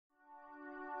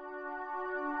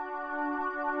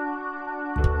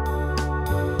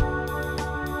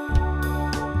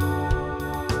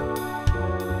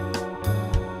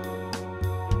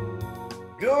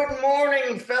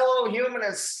morning, fellow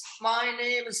humanists. My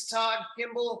name is Todd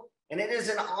Kimball, and it is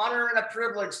an honor and a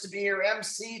privilege to be your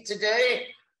MC today.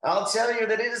 I'll tell you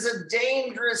that it is a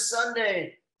dangerous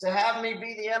Sunday to have me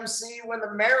be the MC when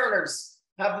the Mariners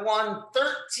have won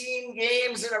 13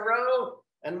 games in a row,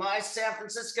 and my San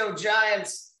Francisco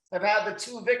Giants have had the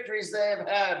 2 victories they have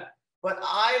had. But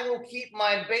I will keep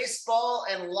my baseball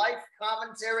and life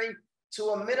commentary to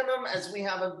a minimum, as we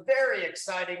have a very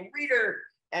exciting reader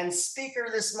and speaker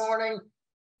this morning.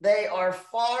 They are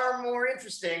far more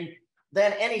interesting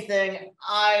than anything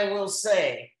I will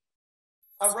say.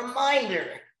 A reminder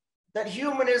that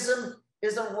humanism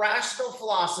is a rational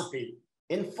philosophy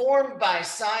informed by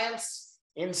science,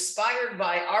 inspired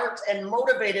by art, and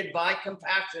motivated by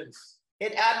compassion.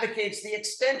 It advocates the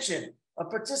extension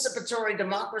of participatory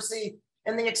democracy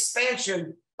and the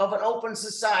expansion of an open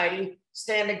society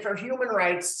standing for human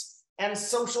rights and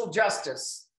social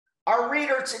justice. Our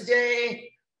reader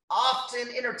today often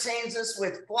entertains us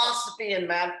with philosophy and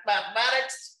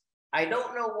mathematics. I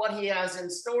don't know what he has in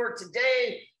store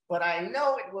today, but I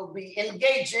know it will be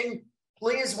engaging.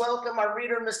 Please welcome our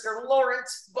reader, Mr.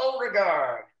 Lawrence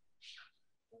Beauregard.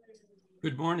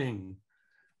 Good morning.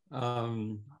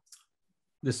 I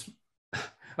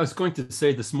was going to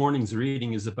say this morning's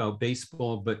reading is about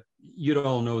baseball, but you'd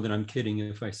all know that I'm kidding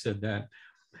if I said that.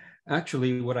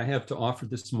 Actually, what I have to offer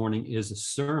this morning is a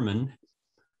sermon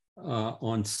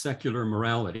on secular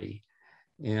morality.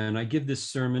 And I give this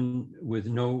sermon with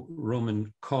no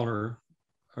Roman collar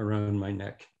around my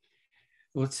neck.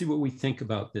 Let's see what we think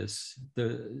about this.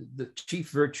 The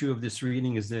chief virtue of this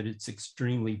reading is that it's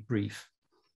extremely brief.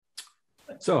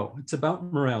 So it's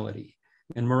about morality.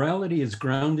 And morality is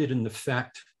grounded in the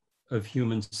fact of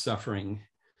human suffering.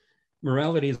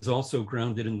 Morality is also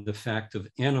grounded in the fact of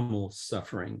animal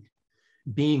suffering.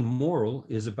 Being moral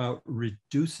is about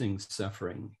reducing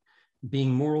suffering.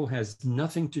 Being moral has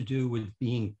nothing to do with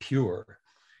being pure.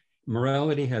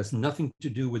 Morality has nothing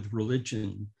to do with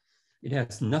religion. It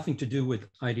has nothing to do with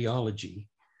ideology.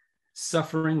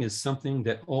 Suffering is something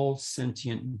that all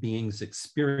sentient beings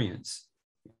experience.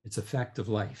 It's a fact of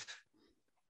life.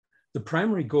 The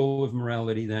primary goal of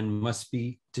morality then must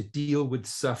be to deal with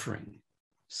suffering.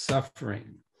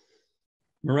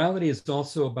 Morality is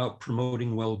also about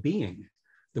promoting well-being,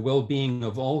 the well-being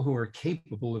of all who are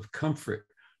capable of comfort,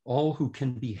 all who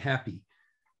can be happy,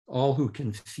 all who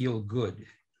can feel good.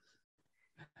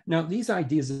 Now, these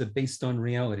ideas are based on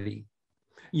reality.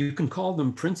 You can call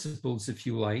them principles if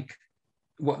you like.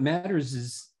 What matters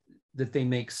is that they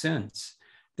make sense.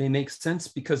 They make sense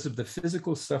because of the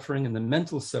physical suffering and the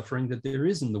mental suffering that there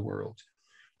is in the world.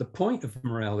 The point of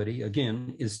morality,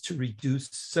 again, is to reduce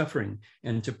suffering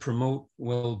and to promote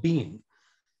well-being.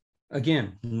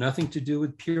 Again, nothing to do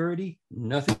with purity,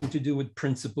 nothing to do with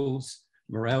principles.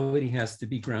 Morality has to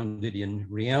be grounded in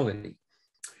reality.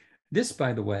 This,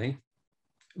 by the way,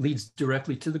 leads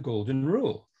directly to the golden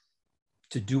rule,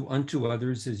 to do unto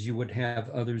others as you would have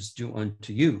others do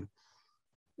unto you.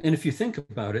 And if you think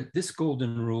about it, this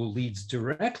golden rule leads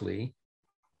directly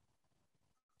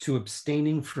to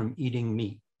abstaining from eating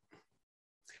meat.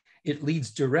 It leads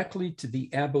directly to the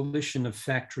abolition of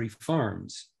factory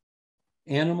farms,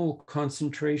 animal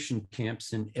concentration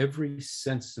camps in every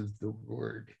sense of the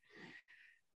word.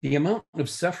 The amount of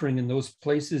suffering in those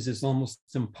places is almost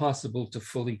impossible to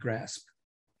fully grasp.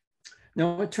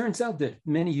 Now, it turns out that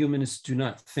many humanists do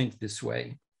not think this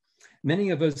way.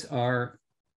 Many of us are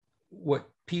what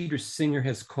Peter Singer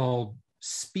has called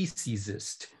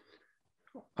speciesist.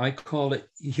 I call it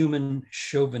human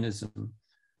chauvinism.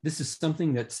 This is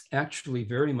something that's actually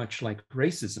very much like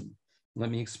racism. Let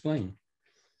me explain.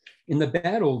 In the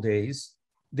bad old days,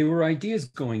 there were ideas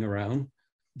going around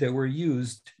that were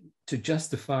used to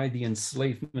justify the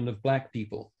enslavement of Black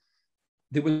people.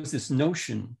 There was this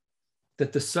notion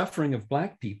that the suffering of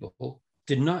Black people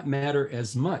did not matter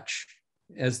as much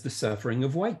as the suffering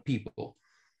of white people.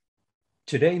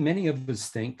 Today, many of us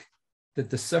think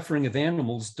that the suffering of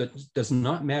animals does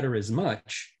not matter as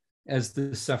much as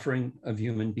the suffering of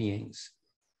human beings.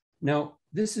 Now,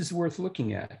 this is worth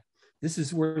looking at. This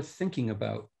is worth thinking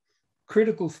about.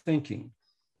 Critical thinking.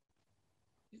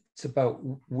 It's about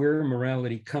where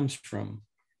morality comes from.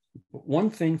 But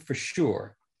one thing for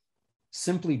sure,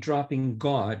 simply dropping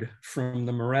God from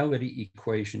the morality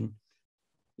equation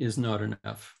is not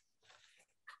enough.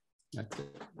 That's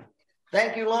it.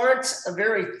 Thank you, Lawrence. A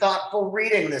very thoughtful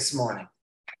reading this morning.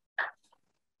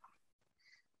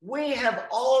 We have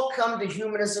all come to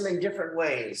humanism in different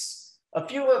ways. A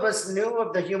few of us knew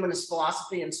of the humanist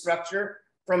philosophy and structure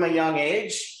from a young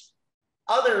age.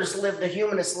 Others lived the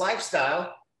humanist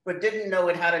lifestyle, but didn't know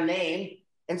it had a name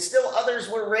and still others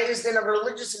were raised in a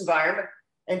religious environment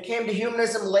and came to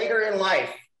humanism later in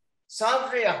life.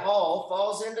 Suandria Hall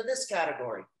falls into this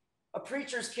category. A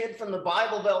preacher's kid from the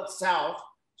Bible Belt South,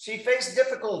 she faced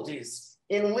difficulties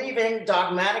in leaving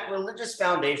dogmatic religious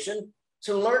foundation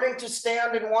to learning to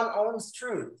stand in one's own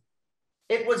truth.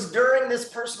 It was during this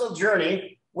personal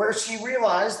journey where she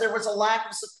realized there was a lack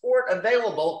of support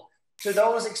available to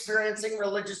those experiencing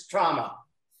religious trauma.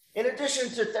 In addition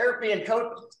to therapy and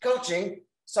coaching,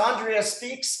 Suandria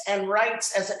speaks and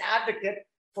writes as an advocate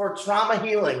for trauma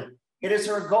healing. It is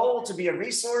her goal to be a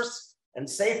resource and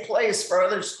safe place for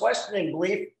others questioning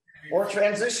belief or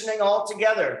transitioning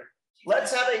altogether.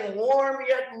 Let's have a warm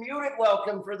yet muted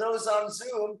welcome for those on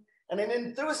Zoom and an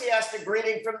enthusiastic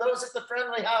greeting from those at the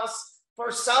friendly house for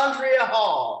Suandria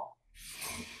Hall.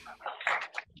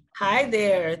 Hi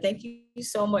there. Thank you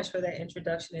so much for that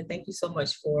introduction, and thank you so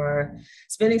much for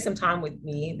spending some time with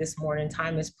me this morning.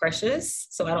 Time is precious,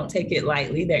 so I don't take it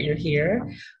lightly that you're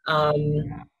here.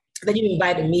 That you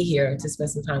invited me here to spend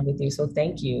some time with you, so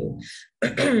thank you.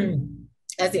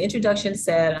 As the introduction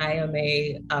said, I am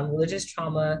a religious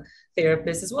trauma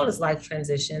therapist as well as life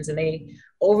transitions, and they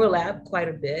overlap quite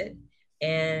a bit.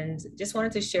 And just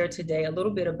wanted to share today a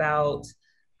little bit about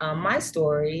my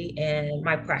story and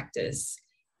my practice.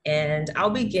 And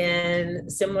I'll begin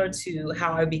similar to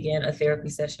how I began a therapy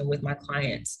session with my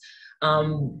clients,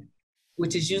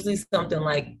 which is usually something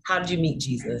like, how did you meet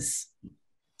Jesus?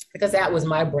 Because that was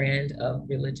my brand of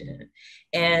religion.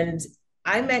 And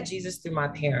I met Jesus through my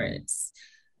parents.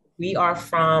 We are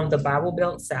from the Bible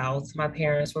Belt South. My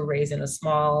parents were raised in a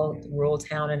small rural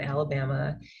town in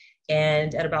Alabama.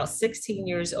 And at about 16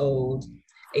 years old,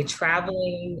 a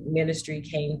traveling ministry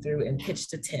came through and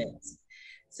pitched a tent.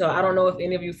 So I don't know if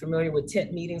any of you are familiar with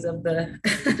tent meetings of the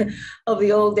of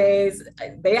the old days.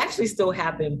 They actually still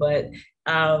happen, but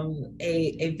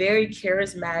a very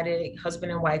charismatic husband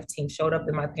and wife team showed up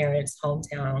in my parents'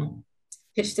 hometown,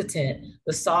 pitched a tent,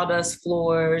 the sawdust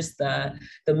floors, the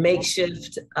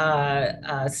makeshift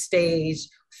stage,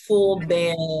 full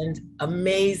band,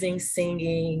 amazing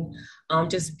singing,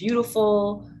 just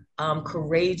beautiful,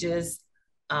 courageous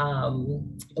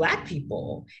Black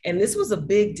people. And this was a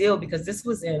big deal because this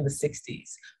was in the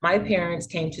 60s. My parents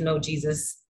came to know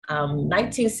Jesus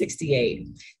 1968.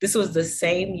 This was the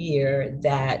same year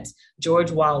that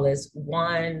George Wallace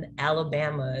won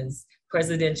Alabama's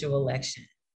presidential election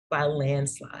by a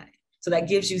landslide. So that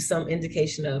gives you some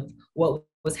indication of what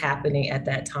was happening at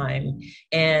that time.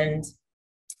 And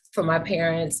for my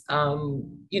parents,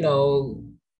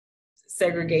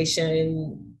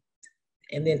 segregation,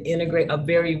 and then integrate a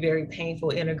very, very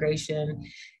painful integration.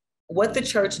 What the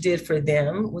church did for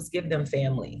them was give them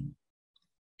family.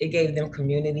 It gave them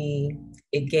community.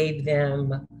 It gave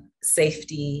them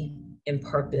safety and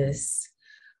purpose.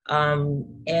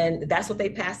 And that's what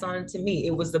they passed on to me.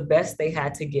 It was the best they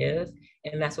had to give.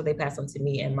 And that's what they passed on to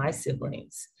me and my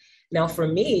siblings. Now for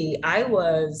me, I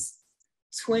was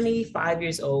 25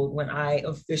 years old when I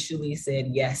officially said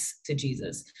yes to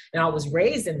Jesus. And I was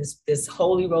raised in this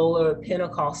holy roller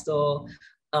Pentecostal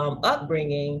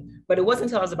upbringing, but it wasn't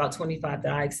until I was about 25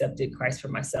 that I accepted Christ for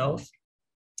myself.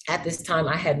 At this time,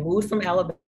 I had moved from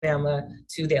Alabama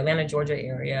to the Atlanta, Georgia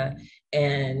area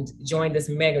and joined this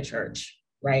mega church,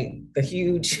 right? The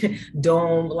huge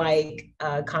dome-like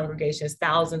congregations,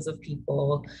 thousands of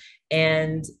people.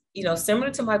 And similar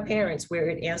to my parents, where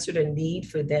it answered a need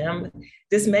for them,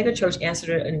 this megachurch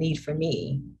answered a need for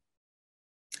me.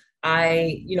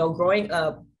 Growing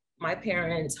up, my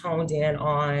parents honed in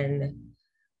on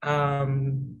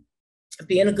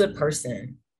being a good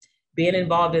person, being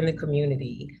involved in the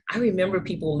community. I remember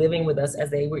people living with us as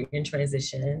they were in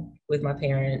transition with my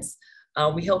parents.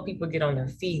 We helped people get on their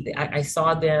feet. I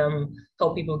saw them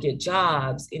help people get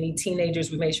jobs. Any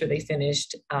teenagers, we made sure they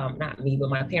finished, not me, but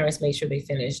my parents made sure they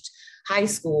finished high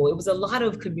school. It was a lot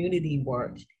of community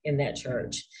work in that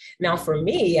church. Now for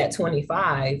me at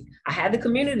 25, I had the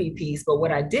community piece, but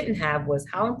what I didn't have was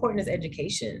how important is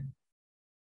education,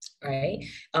 right?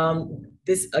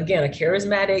 This, again, a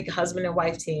charismatic husband and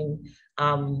wife team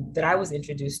that I was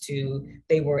introduced to.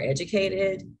 They were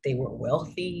educated, they were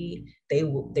wealthy,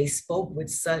 they spoke with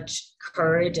such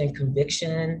courage and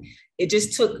conviction. It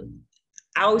just took,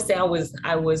 I always say I was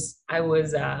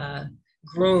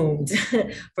groomed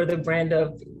for the brand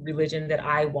of religion that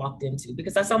I walked into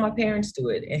because I saw my parents do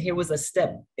it. And here was a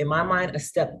step, in my mind, a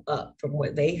step up from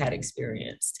what they had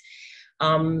experienced.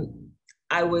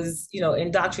 I was,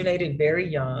 indoctrinated very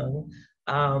young.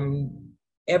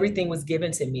 Everything was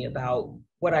given to me about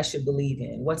what I should believe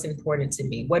in, what's important to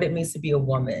me, what it means to be a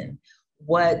woman,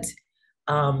 what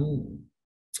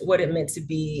it meant to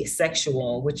be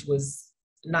sexual, which was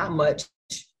not much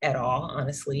at all,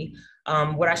 honestly.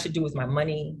 What I should do with my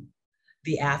money,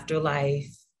 the afterlife,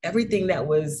 everything that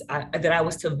I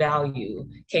was to value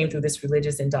came through this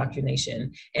religious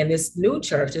indoctrination. And this new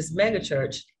church, this mega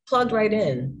church, plugged right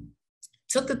in,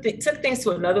 took things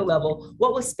to another level.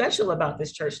 What was special about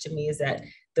this church to me is that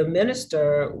the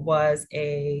minister was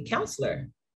a counselor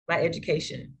by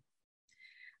education.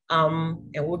 And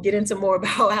we'll get into more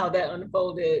about how that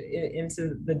unfolded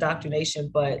into the indoctrination,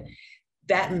 but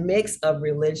that mix of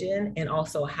religion and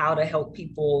also how to help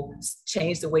people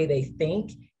change the way they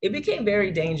think, it became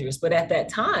very dangerous. But at that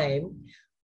time,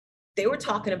 they were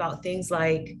talking about things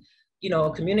like,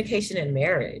 communication and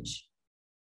marriage,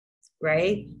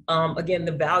 right? Again,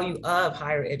 the value of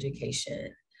higher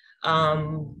education.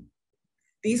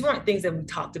 These weren't things that we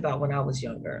talked about when I was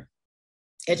younger.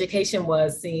 Education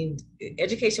was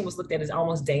looked at as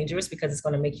almost dangerous because it's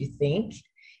going to make you think.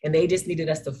 And they just needed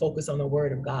us to focus on the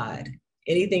word of God.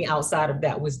 Anything outside of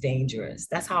that was dangerous.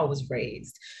 That's how I was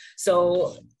raised.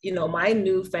 So, my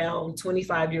newfound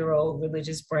 25-year-old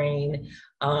religious brain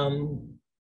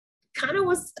kind of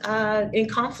was in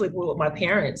conflict with what my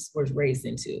parents were raised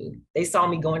into. They saw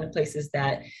me going to places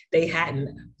that they hadn't.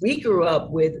 We grew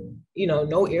up with,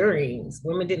 no earrings.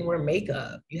 Women didn't wear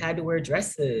makeup. You had to wear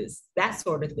dresses, that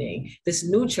sort of thing. This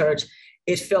new church,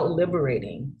 it felt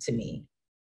liberating to me,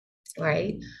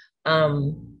 right?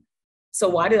 So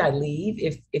why did I leave?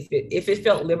 If it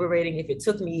felt liberating, if it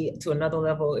took me to another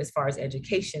level as far as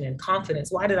education and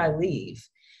confidence, why did I leave?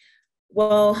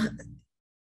 Well,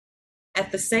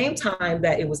 at the same time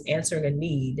that it was answering a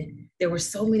need, there were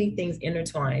so many things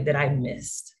intertwined that I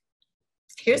missed.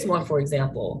 Here's one, for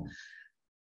example.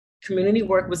 Community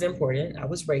work was important. I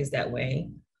was raised that way.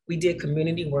 We did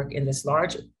community work in this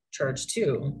large church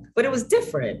too, but it was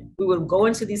different. We would go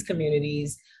into these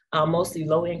communities, mostly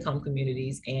low-income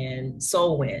communities, and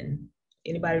soul win.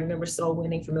 Anybody remember soul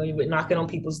winning? Familiar with knocking on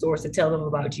people's doors to tell them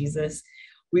about Jesus?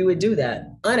 We would do that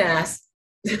unasked.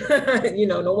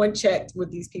 No one checked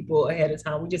with these people ahead of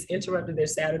time. We just interrupted their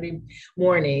Saturday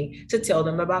morning to tell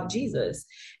them about Jesus.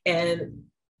 And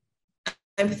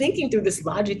I'm thinking through this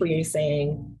logically and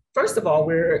saying, first of all,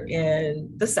 we're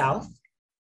in the South.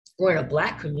 We're in a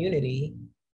Black community.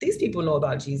 These people know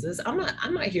about Jesus. I'm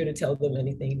not here to tell them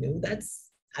anything new. That's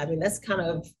kind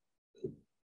of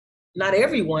not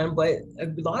everyone, but a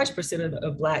large percentage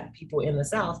of Black people in the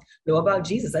South know about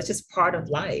Jesus. That's just part of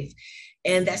life.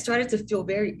 And that started to feel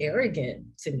very arrogant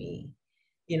to me.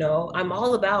 I'm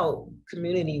all about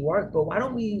community work, but why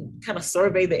don't we kind of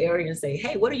survey the area and say,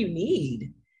 hey, what do you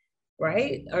need?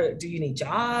 Right? Or do you need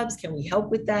jobs? Can we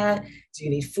help with that? Do you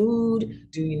need food?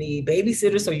 Do you need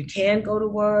babysitters so you can go to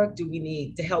work? Do we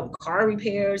need to help car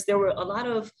repairs? There were a lot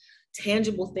of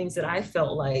tangible things that I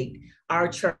felt like our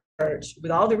church,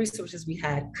 with all the resources we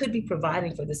had, could be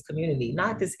providing for this community.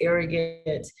 Not this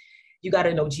arrogant, you got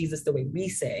to know Jesus the way we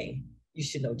say you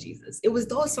should know Jesus. It was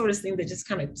those sort of things that just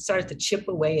kind of started to chip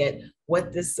away at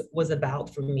what this was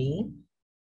about for me.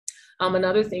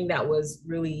 Another thing that was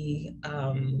really,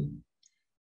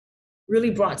 really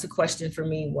brought to question for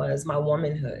me was my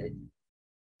womanhood.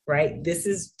 Right? This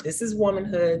is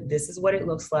womanhood. This is what it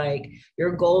looks like.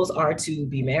 Your goals are to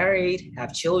be married,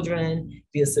 have children,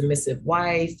 be a submissive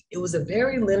wife. It was a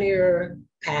very linear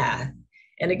path.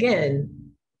 And again,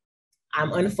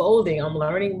 I'm unfolding, I'm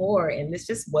learning more. And this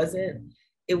just wasn't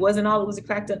all it was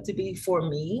cracked up to be for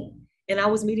me. And I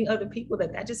was meeting other people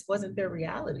that just wasn't their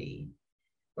reality.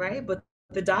 Right? But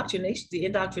the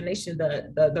indoctrination,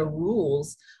 the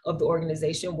rules of the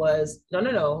organization was, no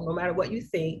matter what you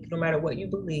think, no matter what you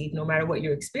believe, no matter what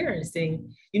you're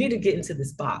experiencing, you need to get into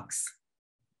this box.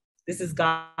 This is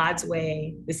God's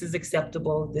way. This is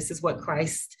acceptable. This is what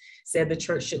Christ said the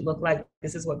church should look like.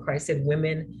 This is what Christ said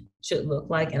women should look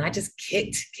like. And I just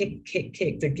kicked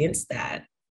against that.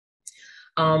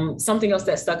 Something else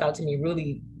that stuck out to me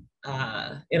really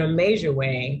in a major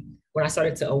way when I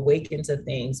started to awaken to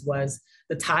things was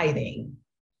the tithing.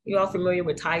 You all familiar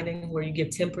with tithing, where you give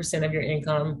 10% of your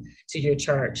income to your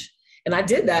church? And I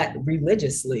did that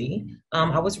religiously.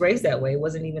 I was raised that way. It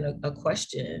wasn't even a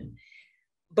question.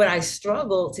 But I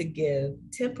struggled to give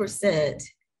 10%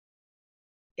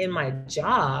 in my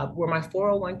job where my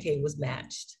 401k was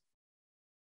matched.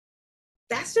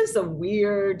 That's just a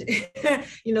weird,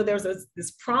 there's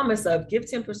this promise of give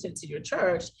 10% to your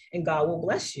church and God will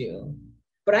bless you.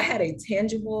 But I had a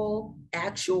tangible,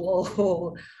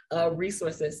 actual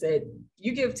resource that said,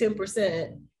 you give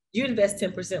 10%, you invest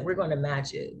 10%, we're going to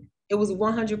match it. It was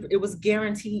 100, it was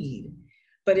guaranteed.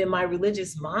 But in my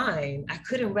religious mind, I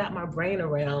couldn't wrap my brain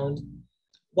around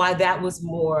why that was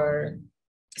more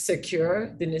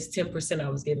secure than this 10% I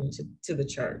was giving to the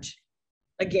church.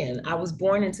 again, I was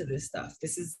born into this stuff.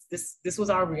 This was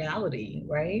our reality,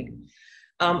 right?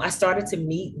 I started to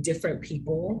meet different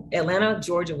people. Atlanta,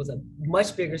 Georgia was a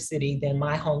much bigger city than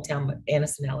my hometown,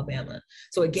 Anniston, Alabama.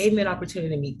 So it gave me an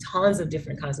opportunity to meet tons of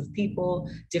different kinds of people,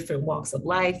 different walks of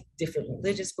life, different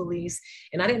religious beliefs.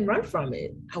 And I didn't run from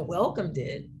it. I welcomed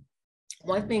it.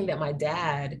 One thing that my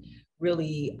dad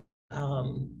really,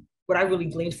 what I really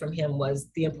gleaned from him was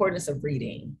the importance of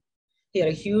reading. He had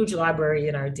a huge library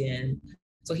in our den.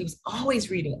 So he was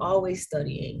always reading, always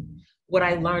studying. What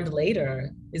I learned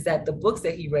later is that the books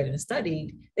that he read and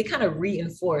studied, they kind of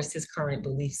reinforced his current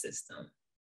belief system,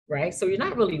 right? So you're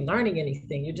not really learning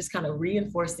anything. You're just kind of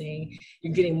reinforcing,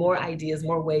 you're getting more ideas,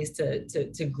 more ways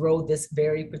to grow this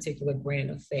very particular brand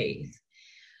of faith.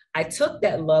 I took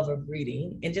that love of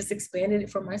reading and just expanded it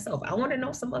for myself. I want to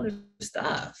know some other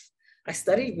stuff. I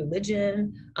studied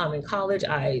religion in college.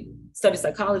 I studied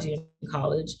psychology in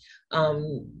college.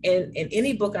 And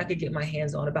any book I could get my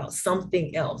hands on about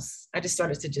something else, I just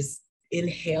started to just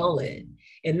inhale it.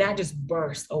 And that just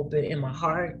burst open in my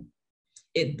heart.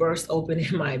 It burst open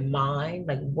in my mind.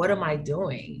 Like, what am I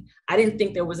doing? I didn't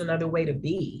think there was another way to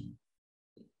be.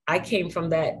 I came from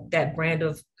that brand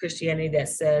of Christianity that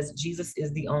says Jesus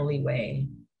is the only way,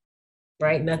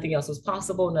 right? Nothing else was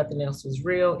possible. Nothing else was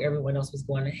real. Everyone else was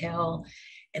going to hell.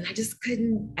 And I just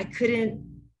couldn't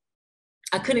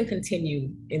continue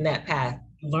in that path,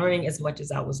 learning as much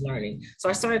as I was learning. So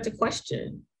I started to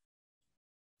question.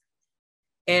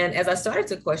 And as I started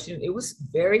to question, it was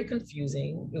very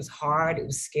confusing. It was hard. It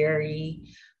was scary.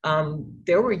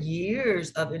 There were years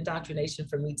of indoctrination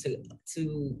for me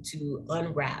to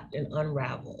unwrap and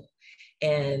unravel.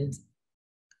 And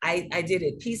I did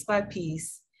it piece by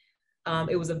piece.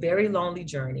 It was a very lonely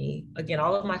journey. Again,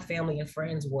 all of my family and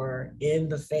friends were in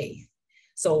the faith.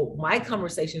 So my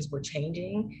conversations were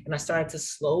changing, and I started to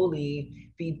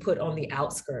slowly be put on the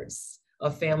outskirts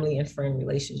of family and friend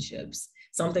relationships.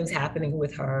 Something's happening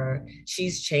with her.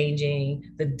 She's changing.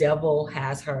 The devil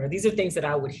has her. These are things that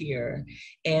I would hear.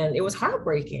 And it was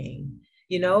heartbreaking,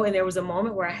 you know, and there was a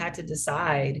moment where I had to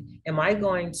decide, am I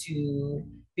going to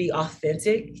be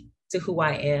authentic to who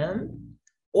I am,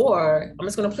 or I'm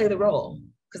just going to play the role?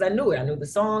 Because I knew it. I knew the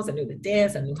songs, I knew the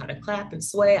dance, I knew how to clap and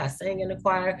sway. I sang in the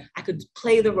choir. I could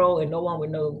play the role and no one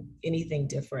would know anything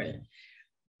different.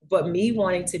 But me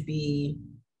wanting to be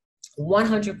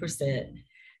 100%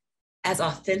 as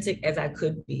authentic as I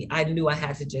could be, I knew I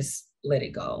had to just let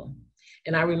it go.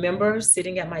 And I remember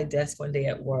sitting at my desk one day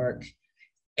at work,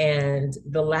 and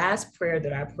the last prayer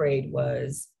that I prayed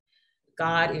was,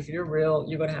 God, if you're real,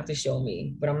 you're going to have to show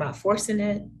me, but I'm not forcing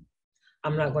it.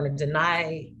 I'm not going to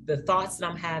deny the thoughts that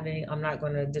I'm having. I'm not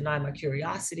going to deny my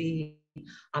curiosity.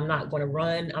 I'm not going to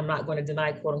run. I'm not going to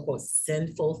deny, quote unquote,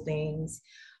 sinful things.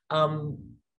 I'm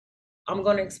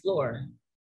going to explore.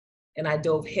 And I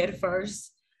dove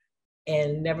headfirst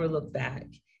and never looked back.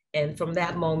 And from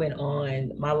that moment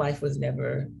on, my life was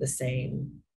never the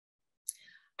same.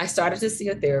 I started to see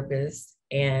a therapist,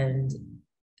 and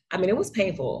I mean, it was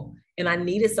painful. And I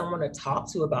needed someone to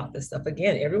talk to about this stuff.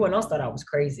 Again, everyone else thought I was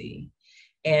crazy.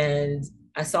 And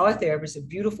I saw a therapist, a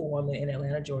beautiful woman in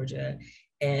Atlanta, Georgia,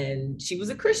 and she was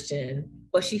a Christian,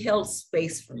 but she held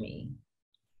space for me.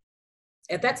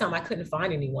 At that time, I couldn't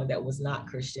find anyone that was not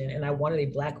Christian, and I wanted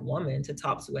a Black woman to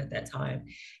talk to at that time.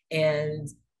 And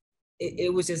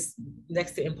it was just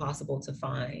next to impossible to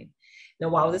find. Now,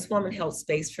 while this woman held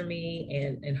space for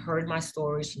me and heard my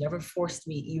story, she never forced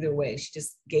me either way. She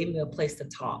just gave me a place to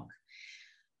talk.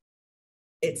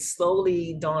 It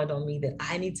slowly dawned on me that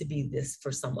I need to be this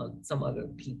for some other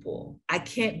people. I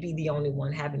can't be the only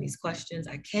one having these questions.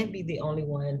 I can't be the only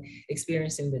one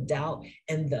experiencing the doubt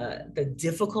and the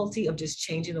difficulty of just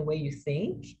changing the way you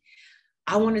think.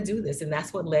 I want to do this. And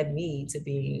that's what led me to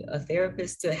being a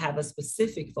therapist, to have a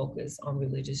specific focus on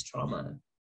religious trauma.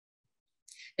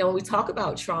 Now, when we talk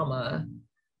about trauma,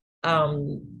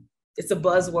 it's a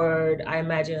buzzword. I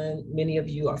imagine many of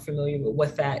you are familiar with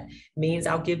what that means.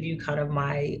 I'll give you kind of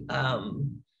my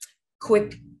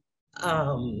quick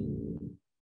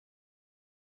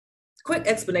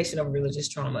explanation of religious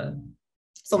trauma.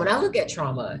 So when I look at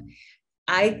trauma,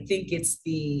 I think it's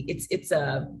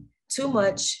too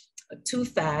much, too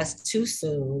fast, too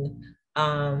soon,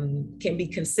 can be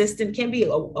consistent, can be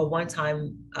a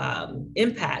one-time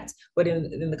impact, but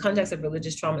in the context of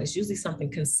religious trauma, it's usually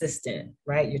something consistent,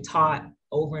 right? You're taught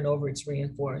over and over, it's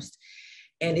reinforced.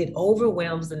 And it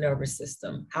overwhelms the nervous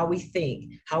system, how we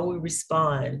think, how we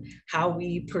respond, how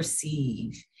we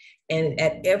perceive. And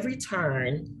at every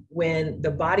turn, when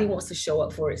the body wants to show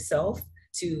up for itself,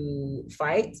 to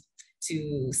fight,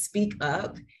 to speak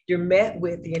up, you're met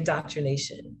with the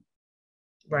indoctrination.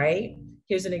 right?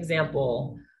 Here's an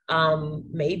example.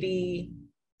 Maybe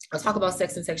I'll talk about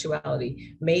sex and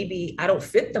sexuality. Maybe I don't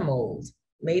fit the mold.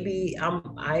 Maybe I'm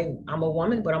a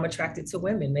woman, but I'm attracted to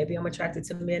women. Maybe I'm attracted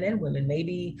to men and women.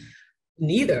 Maybe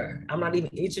neither. I'm not even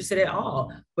interested at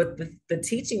all. But the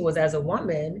teaching was, as a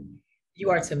woman, you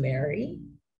are to marry,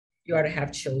 you are to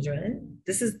have children.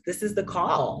 This is the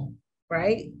call,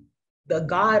 right? The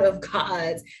God of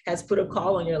gods has put a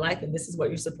call on your life, and this is what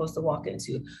you're supposed to walk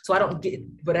into. So I don't get,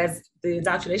 but as the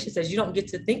indoctrination says, you don't get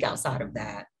to think outside of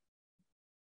that,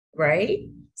 right?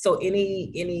 So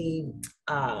any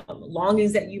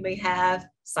longings that you may have,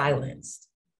 silenced,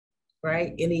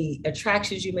 right? Any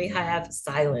attractions you may have,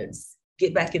 silence.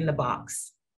 Get back in the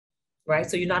box, right?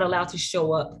 So you're not allowed to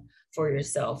show up for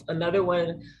yourself. Another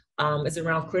one is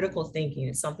around critical thinking.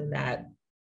 It's something that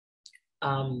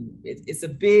it's a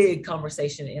big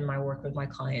conversation in my work with my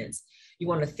clients. You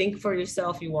want to think for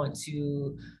yourself. You want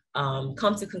to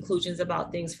come to conclusions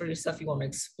about things for yourself. You want to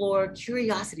explore.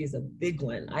 Curiosity is a big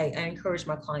one. I encourage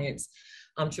my clients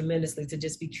tremendously to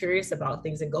just be curious about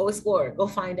things and go explore, go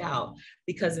find out.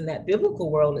 Because in that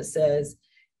biblical world, it says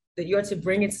that you're to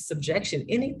bring into subjection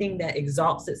anything that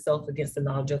exalts itself against the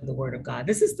knowledge of the word of God.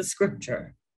 This is the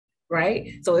scripture,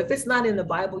 right? So if it's not in the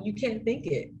Bible, you can't think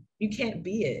it. You can't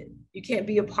be it. You can't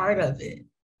be a part of it.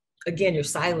 Again, you're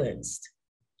silenced,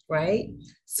 right?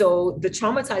 So the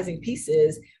traumatizing piece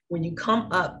is when you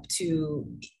come up to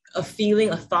a feeling,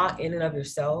 a thought in and of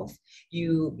yourself,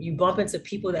 you bump into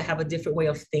people that have a different way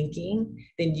of thinking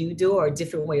than you do, or a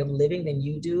different way of living than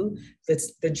you do.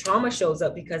 The trauma shows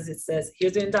up because it says,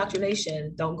 here's the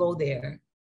indoctrination, don't go there.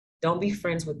 Don't be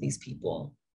friends with these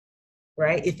people,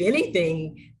 right? If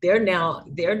anything, they're now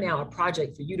a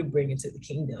project for you to bring into the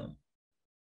kingdom,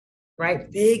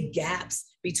 right? Big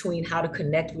gaps between how to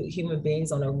connect with human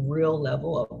beings on a real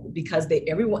level, because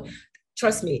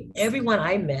trust me, everyone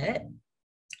I met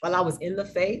while I was in the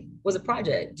faith was a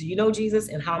project. Do you know Jesus?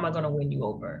 And how am I going to win you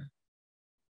over?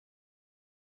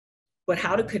 But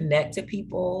how to connect to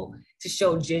people, to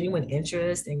show genuine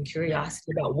interest and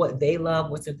curiosity about what they love,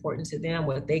 what's important to them,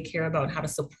 what they care about, and how to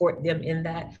support them in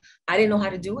that. I didn't know how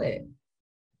to do it.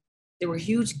 There were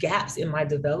huge gaps in my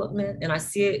development, and I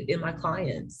see it in my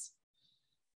clients.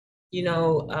 You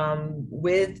know,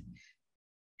 with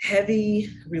heavy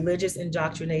religious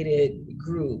indoctrinated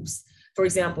groups, for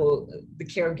example, the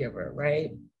caregiver,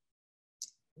 right?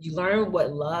 You learn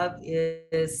what love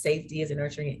is, safety is, and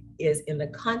nurturing is in the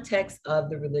context of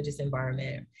the religious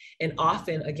environment. And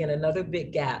often, again, another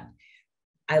big gap.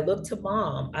 I look to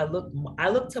mom, I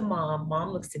look to mom, mom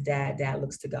looks to dad, dad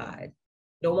looks to God.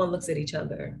 No one looks at each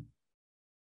other.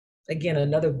 Again,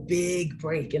 another big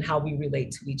break in how we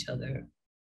relate to each other.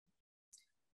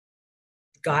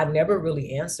 God never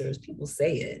really answers. People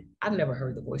say it. I've never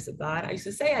heard the voice of God. I used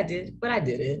to say I did, but I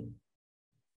didn't.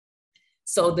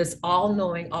 So this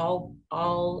all-knowing,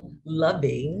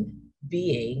 all-loving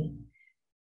being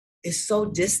is so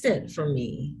distant from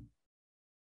me.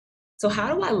 So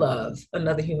how do I love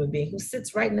another human being who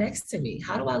sits right next to me?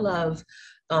 How do I love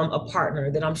a partner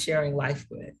that I'm sharing life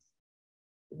with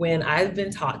when I've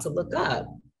been taught to look up?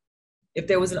 If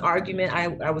there was an argument,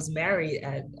 I was married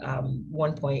at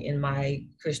one point in my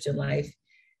Christian life.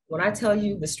 When I tell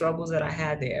you the struggles that I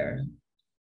had there,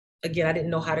 again, I didn't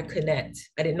know how to connect.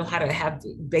 I didn't know how to have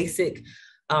basic,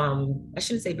 I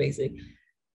shouldn't say basic,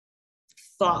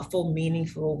 thoughtful,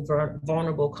 meaningful,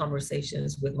 vulnerable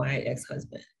conversations with my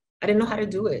ex-husband. I didn't know how to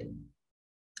do it.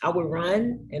 I would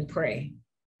run and pray.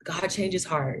 God, change his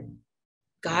heart.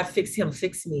 God, fix him,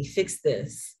 fix me, fix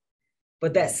this.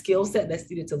 But that skill set that's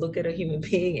needed to look at a human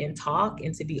being and talk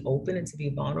and to be open and to be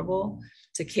vulnerable,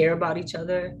 to care about each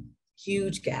other,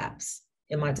 huge gaps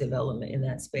in my development in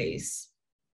that space.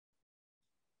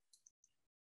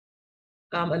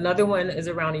 Another one is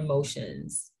around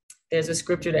emotions. There's a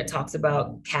scripture that talks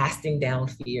about casting down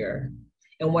fear.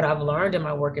 And what I've learned in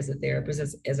my work as a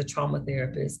therapist, as a trauma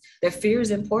therapist, that fear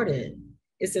is important.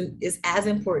 It's as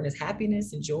important as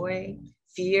happiness and joy,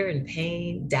 fear and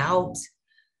pain, doubt.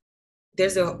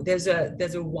 There's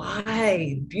a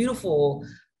wide, beautiful,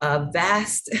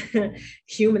 vast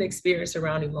human experience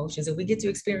around emotions, and we get to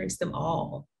experience them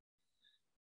all.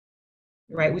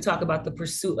 Right? We talk about the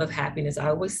pursuit of happiness. I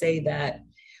always say that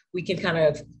we can kind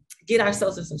of get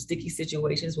ourselves in some sticky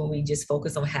situations when we just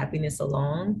focus on happiness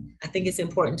alone. I think it's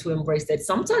important to embrace that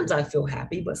sometimes I feel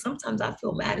happy, but sometimes I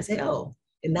feel mad as hell.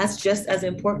 And that's just as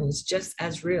important. It's just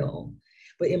as real.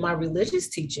 But in my religious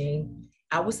teaching,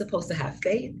 I was supposed to have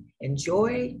faith and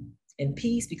joy and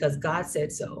peace because God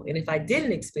said so. And if I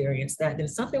didn't experience that, then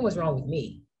something was wrong with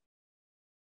me.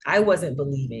 I wasn't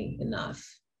believing enough.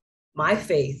 My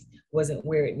faith wasn't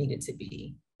where it needed to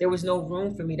be. There was no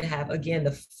room for me to have, again,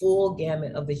 the full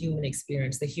gamut of the human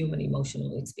experience, the human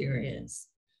emotional experience.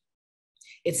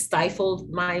 It stifled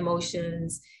my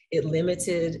emotions. It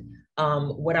limited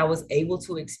what I was able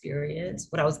to experience,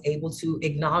 what I was able to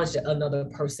acknowledge that another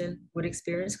person would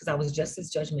experience, because I was just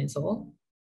as judgmental,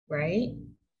 right?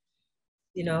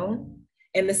 You know,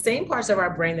 and the same parts of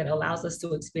our brain that allows us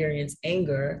to experience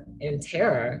anger and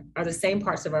terror are the same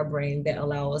parts of our brain that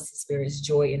allow us to experience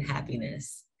joy and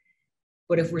happiness.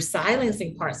 But if we're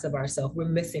silencing parts of ourselves, we're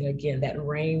missing, again, that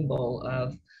rainbow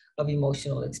of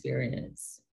emotional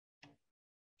experience.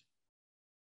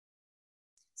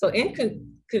 So in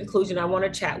conclusion, I want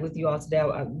to chat with you all today.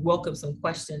 I welcome some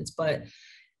questions, but,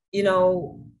 you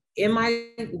know, in my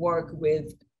work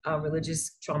with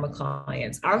religious trauma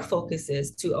clients, our focus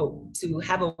is to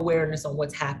have awareness on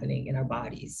what's happening in our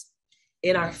bodies,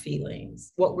 in our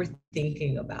feelings, what we're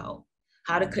thinking about,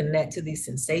 how to connect to these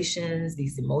sensations,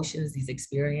 these emotions, these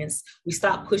experiences. We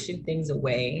stop pushing things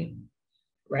away,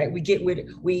 right? We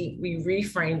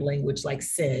reframe language like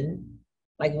sin.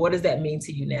 Like, what does that mean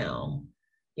to you now?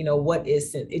 You know, what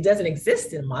is sin? It doesn't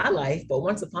exist in my life, but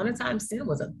once upon a time, sin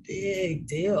was a big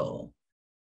deal,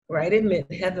 right? It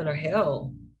meant heaven or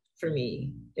hell for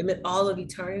me. It meant all of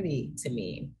eternity to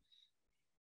me.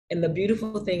 And the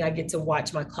beautiful thing I get to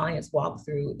watch my clients walk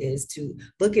through is to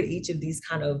look at each of these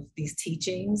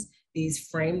teachings, these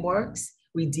frameworks.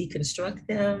 We deconstruct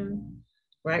them,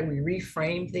 right? We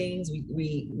reframe things.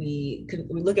 We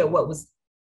look at what was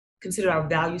considered our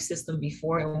value system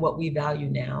before and what we value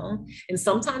now. And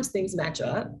sometimes things match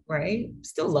up, right?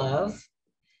 Still love,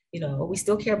 you know, we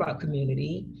still care about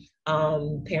community.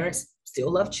 Parents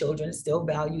still love children, still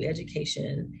value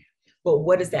education. But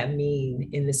what does that mean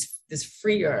in this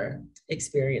freer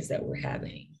experience that we're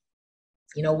having?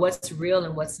 You know, what's real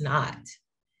and what's not?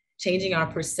 Changing our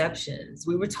perceptions.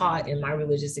 We were taught in my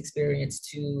religious experience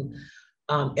to,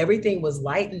 everything was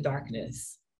light and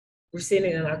darkness. We're seeing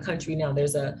it in our country now.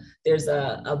 There's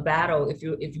a battle. If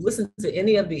you listen to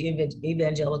any of the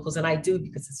evangelicals, and I do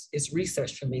because it's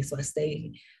research for me, so I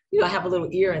stay, you know, I have a little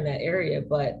ear in that area,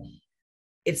 but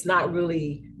it's not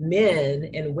really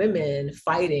men and women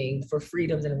fighting for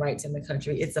freedoms and rights in the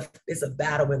country. It's a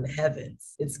battle in the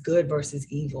heavens. It's good versus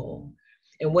evil.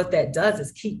 And what that does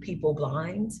is keep people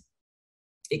blind.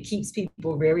 It keeps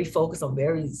people very focused on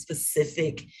very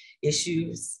specific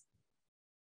issues.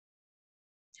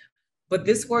 But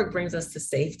this work brings us to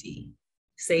safety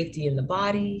in the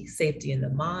body, safety in the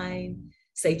mind,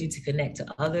 safety to connect to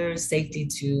others, safety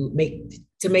to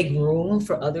make room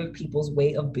for other people's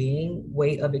way of being,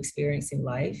 way of experiencing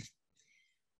life.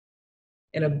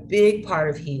 And a big part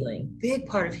of healing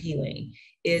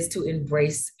is to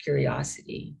embrace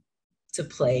curiosity, to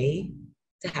play,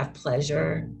 to have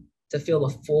pleasure, to feel a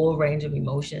full range of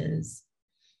emotions.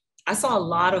 I saw a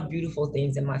lot of beautiful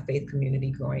things in my faith community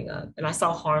growing up, and I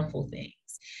saw harmful things.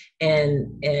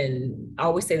 And I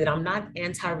always say that I'm not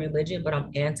anti-religion, but I'm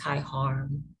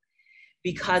anti-harm,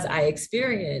 because I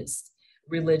experienced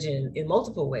religion in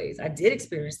multiple ways. I did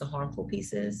experience the harmful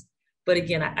pieces, but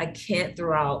again, I can't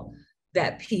throw out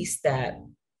that piece that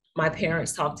my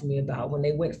parents talked to me about when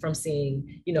they went from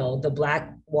seeing, you know, the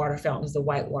Black water fountains, the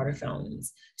white water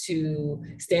fountains, to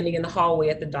standing in the hallway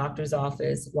at the doctor's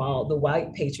office while the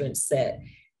white patrons sat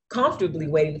comfortably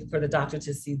waiting for the doctor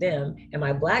to see them. And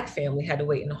my Black family had to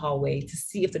wait in the hallway to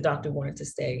see if the doctor wanted to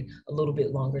stay a little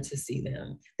bit longer to see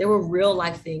them. There were real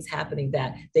life things happening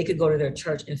that they could go to their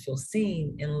church and feel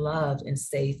seen and loved and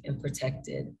safe and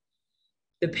protected.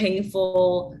 The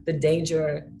painful, the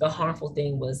danger, the harmful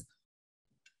thing was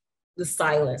the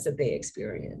silence that they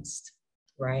experienced,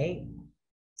 right?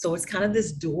 So it's kind of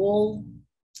this dual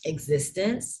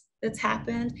existence that's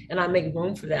happened, and I make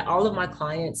room for that. All of my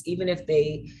clients, even if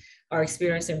they are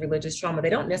experiencing religious trauma, they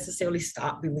don't necessarily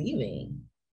stop believing.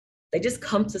 They just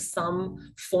come to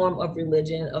some form of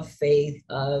religion, of faith,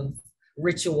 of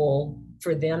ritual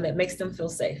for them that makes them feel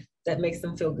safe, that makes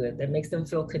them feel good, that makes them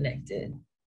feel connected.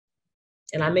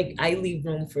 And I leave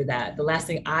room for that. The last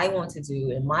thing I want to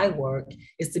do in my work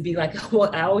is to be like,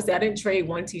 what I always say, I didn't trade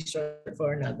one t-shirt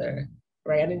for another,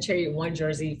 right? I didn't trade one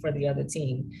jersey for the other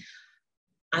team.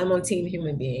 I'm on team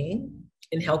human being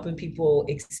and helping people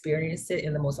experience it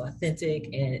in the most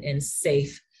authentic and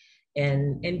safe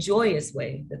and joyous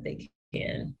way that they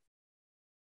can.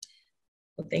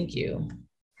 Well, thank you.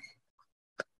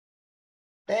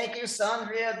 Thank you,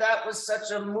 Suandria. That was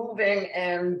such a moving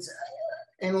and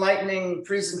enlightening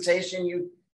presentation.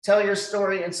 You tell your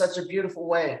story in such a beautiful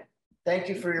way. Thank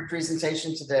you for your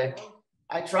presentation today.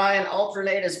 I try and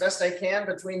alternate as best I can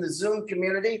between the Zoom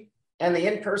community and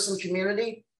the in-person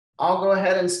community. I'll go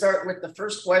ahead and start with the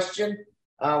first question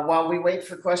while we wait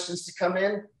for questions to come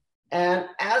in. And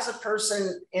as a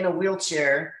person in a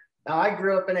wheelchair, now I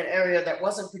grew up in an area that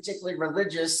wasn't particularly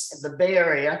religious, the Bay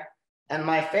Area, and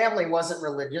my family wasn't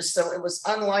religious, so it was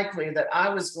unlikely that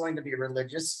I was going to be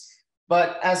religious.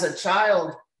 But as a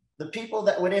child, the people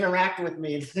that would interact with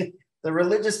me, the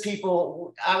religious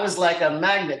people, I was like a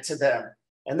magnet to them.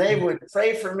 And they would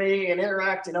pray for me and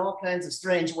interact in all kinds of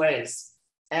strange ways.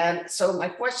 And so my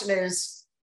question is,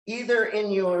 either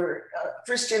in your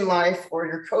Christian life or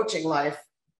your coaching life,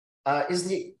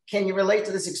 can you relate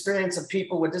to this experience of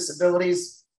people with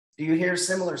disabilities? Do you hear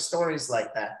similar stories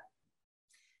like that?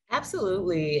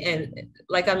 Absolutely. And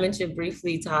like I mentioned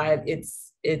briefly, Todd,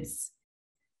 it's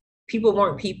people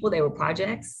weren't people, they were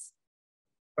projects,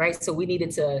 right? So we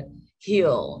needed to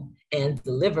heal and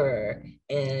deliver.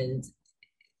 And,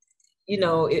 you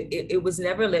know, it was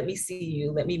never, let me see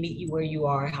you, let me meet you where you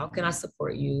are. How can I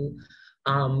support you?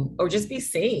 Or just be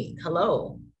seen.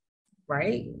 Hello,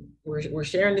 right? We're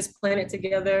sharing this planet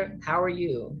together. How are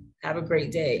you? Have a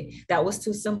great day. That was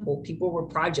too simple. People were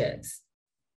projects.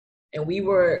 And we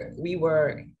were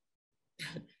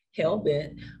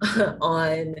hell-bent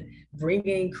on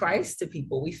bringing Christ to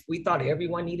people. We thought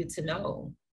everyone needed to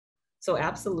know. So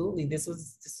absolutely, this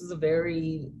was a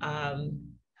very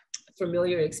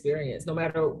familiar experience. No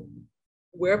matter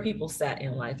where people sat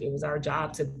in life, it was our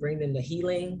job to bring them the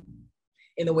healing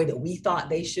in the way that we thought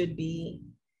they should be.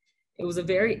 It was a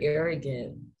very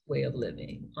arrogant way of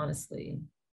living, honestly.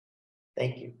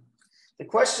 Thank you. The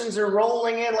questions are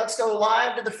rolling in. Let's go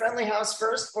live to the Friendly House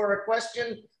first for a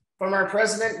question from our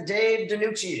president, Dave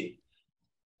DiNucci.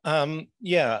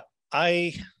 Yeah,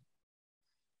 I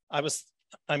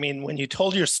mean, when you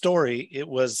told your story,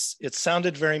 it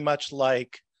sounded very much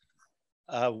like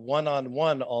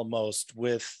one-on-one almost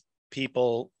with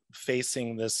people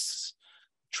facing this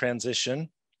transition.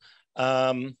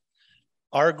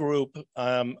 Our group,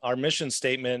 our mission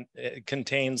statement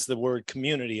contains the word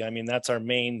community. I mean, that's our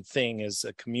main thing, is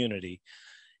a community.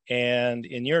 And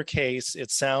in your case, it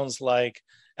sounds like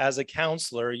as a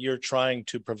counselor, you're trying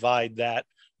to provide that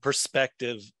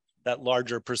perspective, that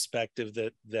larger perspective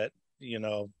that you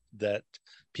know, that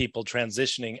people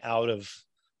transitioning out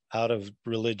of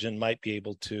religion might be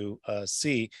able to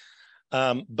see.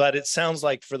 But it sounds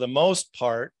like for the most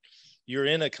part, you're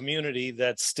in a community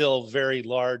that's still very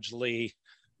largely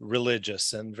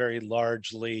religious and very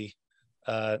largely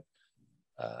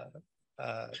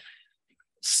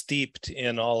steeped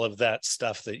in all of that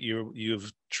stuff that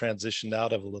you've transitioned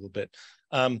out of a little bit.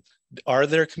 Are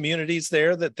there communities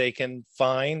there that they can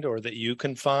find, or that you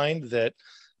can find, that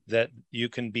you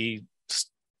can be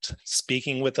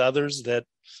speaking with others that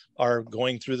are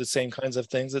going through the same kinds of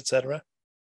things, et cetera?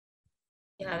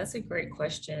 Yeah, that's a great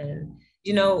question.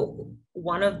 You know,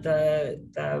 one of the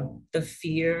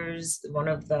fears, one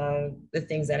of the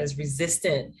things that is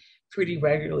resistant pretty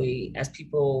regularly as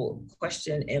people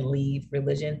question and leave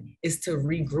religion is to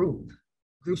regroup.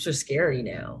 Groups are scary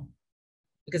now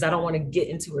because I don't want to get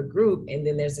into a group and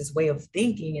then there's this way of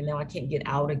thinking and now I can't get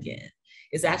out again.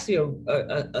 It's actually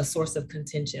a source of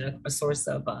contention, a source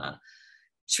of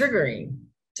triggering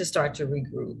to start to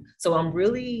regroup. So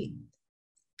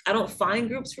I don't find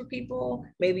groups for people.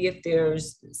 Maybe if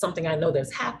there's something I know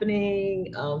that's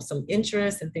happening, some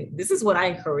interest and things. This is what I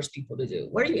encourage people to do.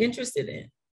 What are you interested in?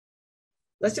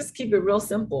 Let's just keep it real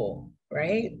simple,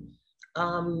 right?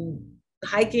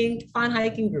 Hiking, find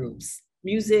hiking groups.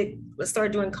 Music, let's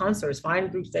start doing concerts. Find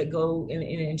groups that go and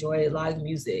enjoy live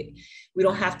music. We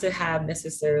don't have to have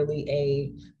necessarily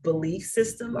a belief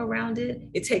system around it.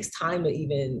 It takes time to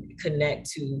even connect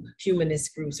to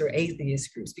humanist groups or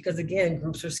atheist groups because again,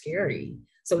 groups are scary.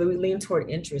 So we lean toward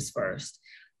interest first.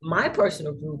 My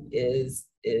personal group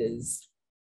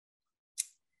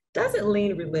doesn't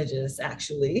lean religious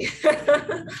actually.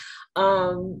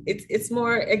 It's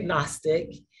more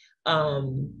agnostic.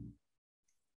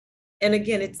 And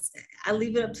again, I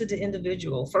leave it up to the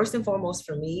individual. First and foremost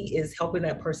for me is helping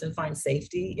that person find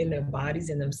safety in their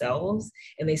bodies and themselves.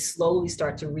 And they slowly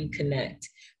start to reconnect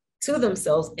to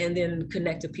themselves and then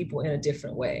connect to people in a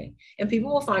different way. And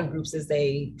people will find groups as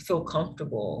they feel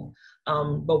comfortable.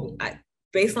 But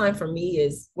baseline for me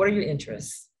is, what are your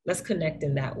interests? Let's connect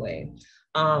in that way.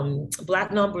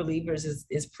 Black nonbelievers is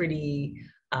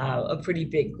a pretty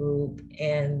big group,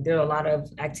 and there are a lot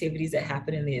of activities that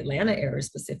happen in the Atlanta area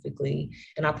specifically,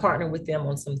 and I partner with them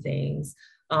on some things.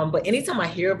 But anytime I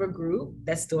hear of a group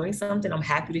that's doing something, I'm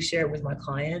happy to share it with my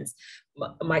clients.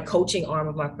 My coaching arm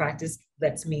of my practice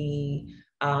lets me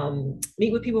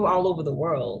meet with people all over the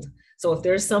world. So if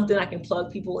there's something I can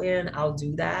plug people in, I'll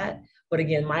do that. But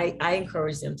again, I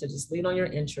encourage them to just lean on your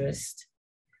interest,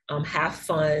 have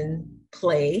fun,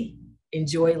 play,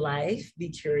 enjoy life, be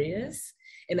curious.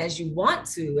 And as you want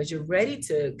to, as you're ready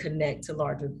to connect to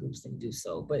larger groups, then do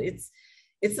so. But it's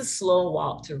a slow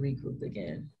walk to regroup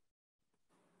again.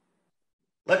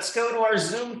 Let's go to our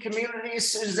Zoom community.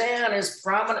 Suzanne is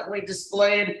prominently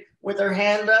displayed with her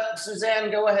hand up.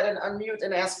 Suzanne, go ahead and unmute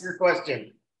and ask your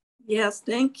question. Yes,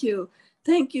 thank you.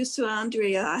 Thank you,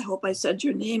 Suandria. I hope I said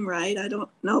your name right. I don't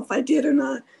know if I did or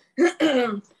not.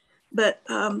 But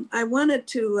I wanted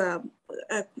to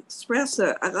express,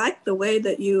 I like the way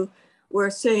that you were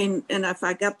saying, and if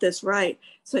I got this right,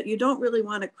 so that you don't really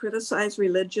want to criticize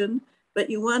religion, but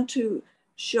you want to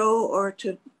show or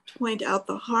to point out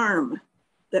the harm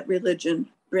that religion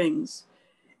brings.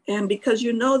 And because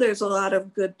you know there's a lot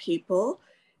of good people,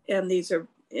 and these are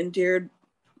endeared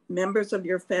members of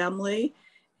your family.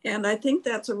 And I think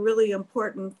that's a really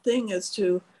important thing, is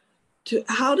to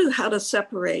how to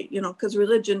separate, you know, because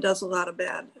religion does a lot of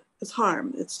bad, it's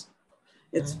harm, it's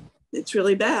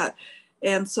really bad.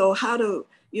 And so how to,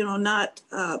 you know, not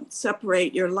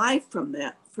separate your life from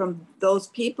that, from those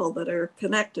people that are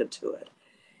connected to it.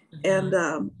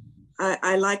 And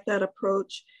I like that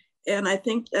approach. And I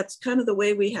think that's kind of the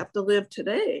way we have to live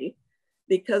today,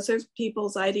 because there's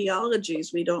people's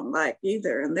ideologies we don't like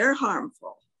either, and they're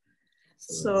harmful.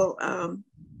 So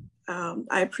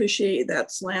I appreciate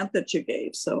that slant that you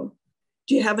gave. So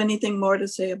do you have anything more to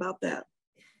say about that?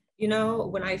 You know,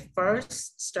 when I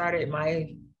first started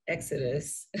my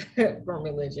exodus from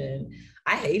religion,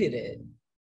 I hated it.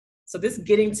 So this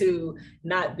getting to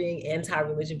not being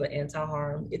anti-religion, but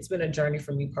anti-harm, it's been a journey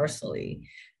for me personally.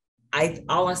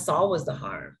 All I saw was the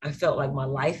harm. I felt like my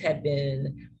life had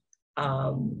been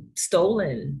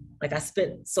stolen. Like I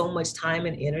spent so much time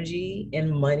and energy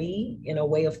and money in a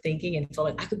way of thinking, and felt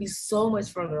like I could be so much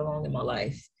further along in my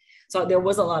life. So there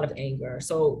was a lot of anger.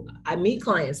 So I meet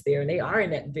clients there, and they are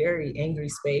in that very angry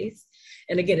space.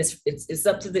 And again, it's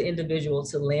up to the individual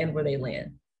to land where they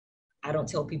land. I don't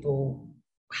tell people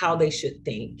how they should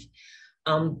think.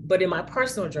 But in my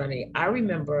personal journey, I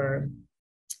remember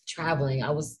traveling.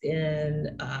 I was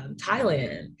in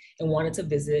Thailand and wanted to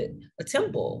visit a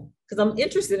temple because I'm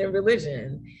interested in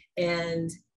religion. And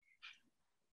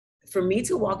for me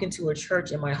to walk into a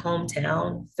church in my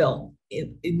hometown felt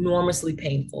enormously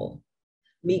painful.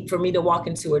 For me to walk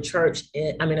into a church,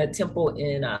 a temple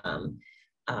in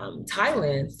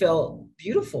Thailand felt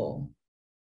beautiful.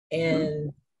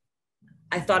 And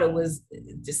I thought it was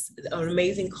just an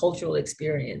amazing cultural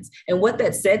experience. And what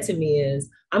that said to me is,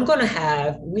 I'm going to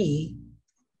have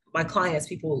my clients,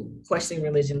 people questioning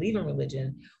religion, leaving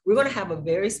religion, we're going to have a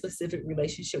very specific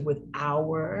relationship with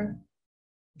our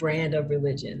brand of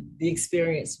religion, the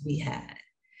experience we had.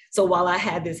 So while I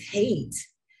had this hate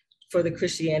for the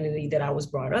Christianity that I was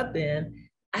brought up in,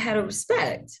 I had a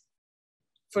respect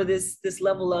for this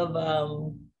level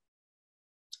of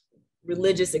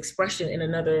religious expression in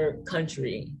another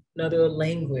country, another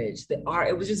language, the art.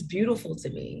 It was just beautiful to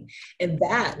me. And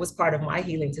that was part of my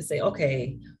healing, to say,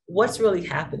 okay, what's really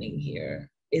happening here?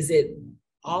 Is it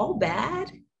all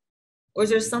bad? Or is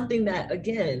there something that,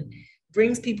 again,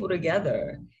 brings people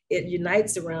together? It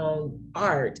unites around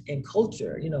art and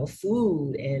culture, you know,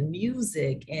 food and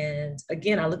music. And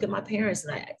again, I look at my parents,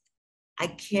 and I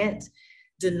can't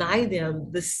deny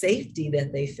them the safety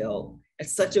that they felt at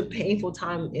such a painful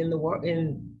time in the world,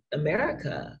 in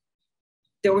America.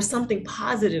 There was something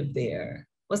positive there.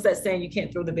 What's that saying? You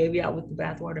can't throw the baby out with the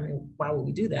bathwater. I mean, why would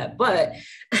we do that? But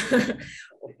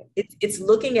it's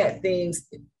looking at things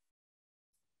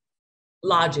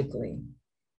logically,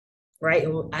 right?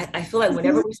 I feel like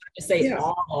whenever we start to say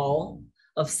all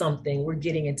of something, we're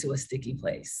getting into a sticky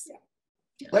place.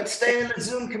 Let's stay in the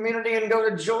Zoom community and go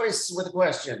to Joyce with a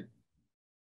question.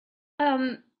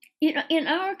 You know, in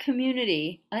our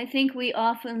community, I think we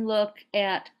often look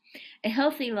at a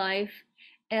healthy life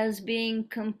as being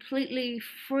completely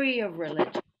free of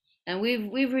religion, and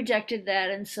we've rejected that,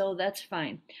 and so that's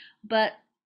fine. But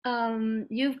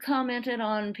you've commented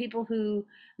on people who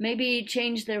maybe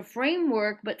changed their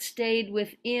framework but stayed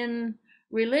within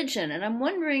religion, and I'm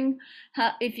wondering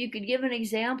if you could give an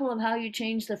example of how you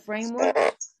changed the framework.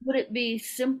 Would it be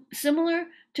similar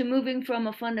to moving from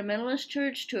a fundamentalist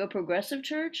church to a progressive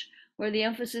church, where the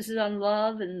emphasis is on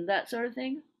love and that sort of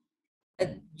thing?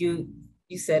 You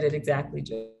said it exactly,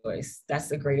 Joyce.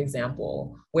 That's a great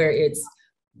example, where it's,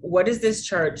 what is this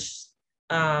church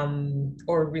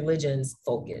or religion's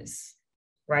focus,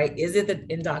 right? Is it the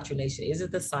indoctrination? Is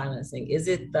it the silencing? Is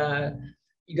it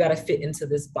you got to fit into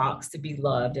this box to be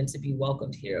loved and to be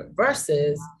welcomed here?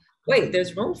 Versus, wait,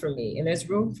 there's room for me, and there's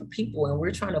room for people, and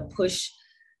we're trying to push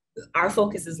our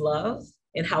focus is love,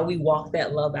 and how we walk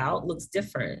that love out looks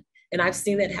different. And I've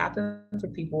seen that happen for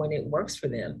people and it works for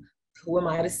them. Who am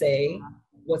I to say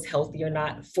what's healthy or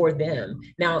not for them?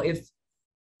 Now, if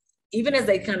even as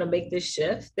they kind of make this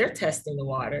shift, they're testing the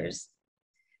waters,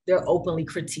 they're openly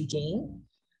critiquing,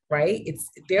 right?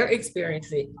 They're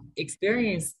experiencing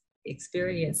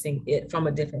it from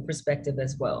a different perspective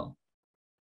as well,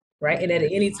 right? And at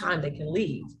any time they can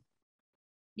leave.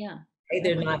 Yeah.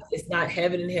 Right? It's not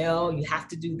heaven and hell. You have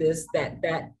to do this,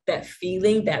 that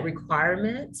feeling, that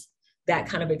requirement, that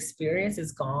kind of experience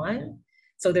is gone.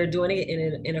 So they're doing it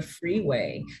in a free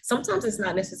way. Sometimes it's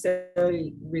not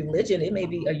necessarily religion. It may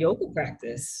be a yoga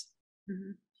practice.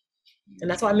 Mm-hmm. And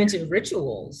that's why I mentioned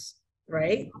rituals,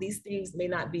 right? These things may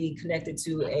not be connected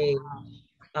to a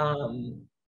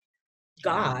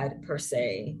God per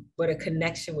se, but a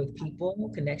connection with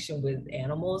people, connection with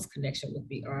animals, connection with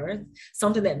the earth,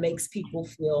 something that makes people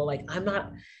feel like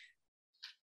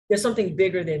there's something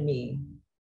bigger than me.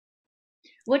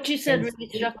 What you said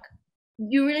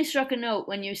really struck a note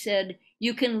when you said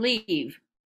you can leave.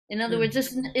 In other words,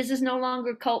 this is no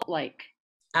longer cult-like.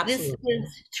 Absolutely. This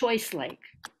is choice-like.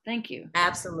 Thank you.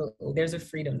 Absolutely. There's a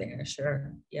freedom there.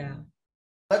 Sure. Yeah.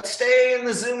 Let's stay in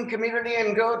the Zoom community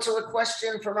and go to a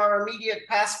question from our immediate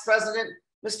past president,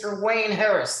 Mr. Wayne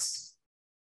Harris.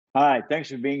 Hi, thanks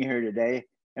for being here today.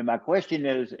 And my question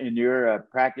is, in your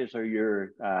practice or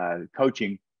your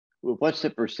coaching, what's the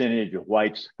percentage of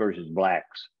whites versus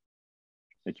blacks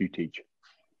that you teach?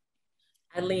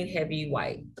 I lean heavy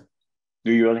white.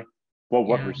 Do you really? Well,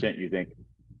 what percent you think?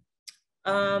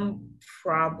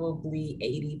 Probably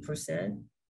 80%.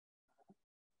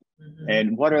 Mm-hmm.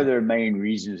 And what are their main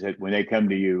reasons that when they come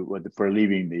to you for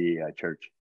leaving the church?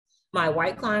 My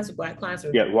white clients or black clients?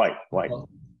 Or white.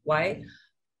 White.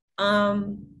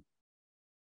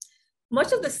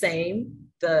 Much of the same.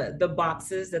 The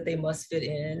boxes that they must fit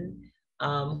in.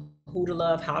 Who to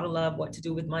love, how to love, what to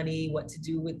do with money, what to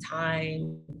do with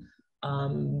time.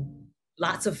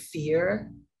 Lots of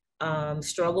fear.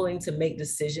 Struggling to make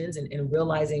decisions and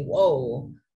realizing,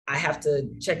 whoa, I have to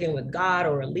check in with God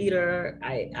or a leader.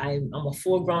 I'm a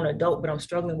full-grown adult, but I'm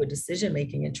struggling with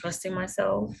decision-making and trusting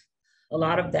myself. A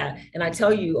lot of that. And I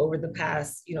tell you, over the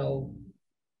past,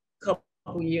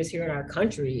 couple years here in our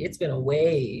country, it's been a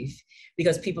wave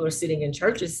because people are sitting in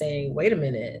churches saying, wait a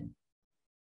minute,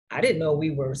 I didn't know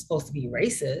we were supposed to be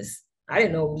racist. I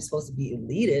didn't know we were supposed to be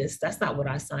elitist. That's not what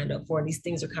I signed up for. And these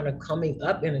things are kind of coming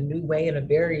up in a new way, in a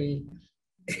very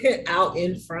out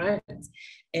in front.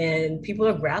 And people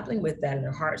are grappling with that and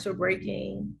their hearts are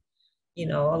breaking.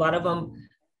 A lot of them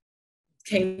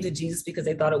came to Jesus because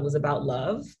they thought it was about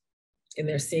love. And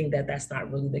they're seeing that that's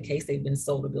not really the case. They've been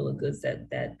sold a bill of goods that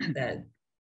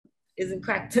isn't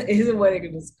what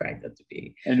it was cracked up to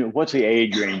be. And what's the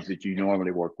age range that you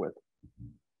normally work with?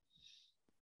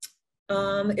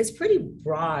 It's pretty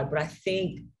broad, but I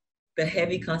think the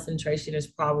heavy concentration is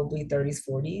probably 30s,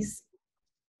 40s.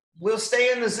 We'll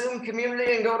stay in the Zoom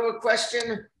community and go to a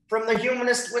question from the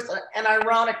humanist with an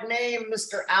ironic name,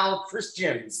 Mr. Al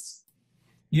Christians.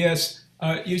 Yes,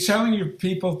 you're telling your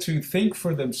people to think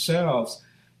for themselves.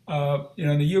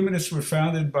 The humanists were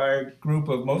founded by a group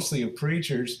of mostly of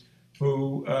preachers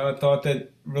who thought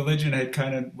that religion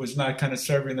was not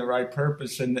serving the right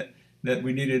purpose, and that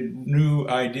we needed new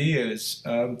ideas.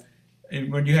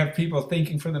 And when you have people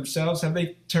thinking for themselves, have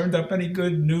they turned up any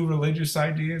good new religious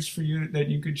ideas for you that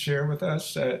you could share with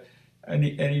us?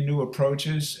 Any new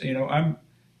approaches?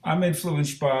 I'm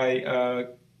influenced by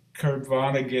Kurt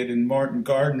Vonnegut and Martin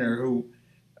Gardner, who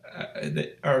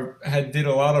did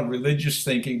a lot of religious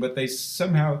thinking, but they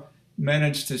somehow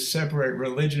managed to separate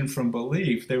religion from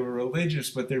belief. They were religious,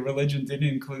 but their religion didn't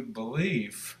include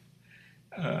belief.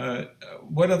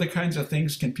 What other kinds of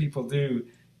things can people do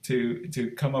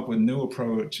to come up with new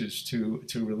approaches to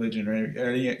religion?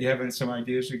 You have some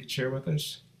ideas you could share with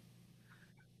us?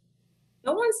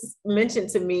 No one's mentioned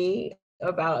to me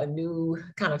about a new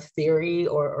kind of theory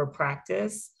or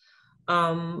practice.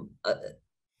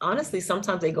 Honestly,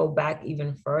 sometimes they go back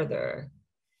even further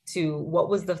to what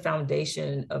was the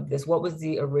foundation of this? What was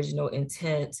the original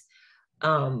intent?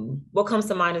 What comes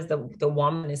to mind is the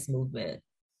womanist movement.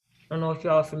 I don't know if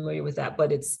y'all are familiar with that,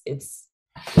 but it's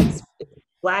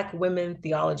Black women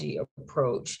theology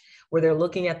approach, where they're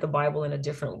looking at the Bible in a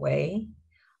different way.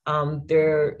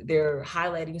 They're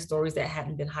highlighting stories that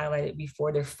hadn't been highlighted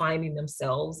before. They're finding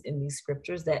themselves in these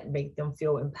scriptures that make them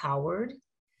feel empowered.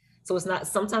 So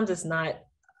sometimes it's not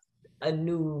a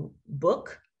new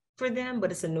book for them,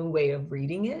 but it's a new way of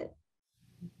reading it.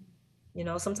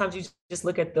 Sometimes you just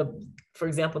look at for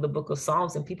example, the book of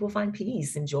Psalms, and people find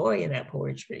peace and joy in that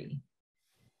poetry.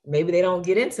 maybe they don't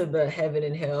get into the heaven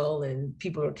and hell and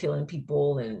people are killing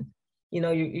people. And,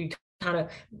 you kind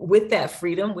of, with that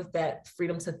freedom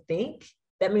to think,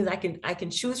 that means I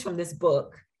can choose from this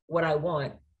book what I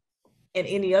want and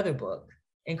any other book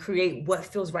and create what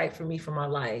feels right for me for my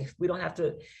life. We don't have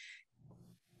to,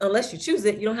 unless you choose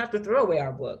it, you don't have to throw away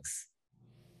our books,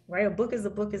 right? A book is a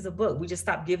book is a book. We just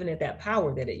stopped giving it that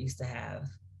power that it used to have.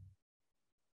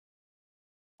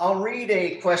 I'll read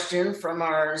a question from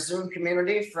our Zoom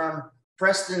community from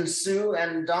Preston Sue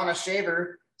and Donna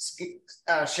Shaver,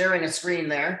 sharing a screen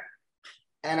there.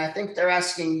 And I think they're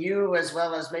asking you, as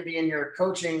well as maybe in your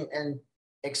coaching and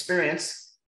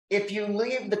experience, if you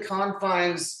leave the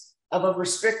confines of a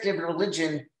restrictive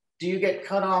religion, do you get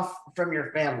cut off from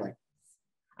your family?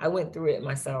 I went through it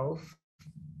myself.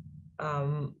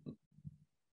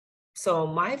 So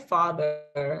my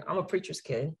father, I'm a preacher's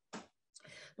kid.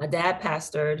 My dad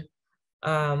pastored,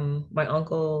 my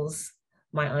uncles,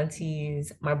 my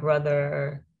aunties, my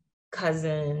brother,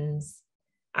 cousins,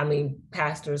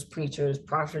 pastors, preachers,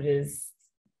 prophetess,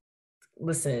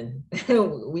 listen,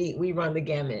 we run the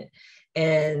gamut.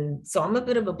 And so I'm a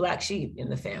bit of a black sheep in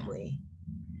the family,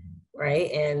 right?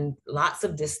 And lots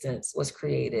of distance was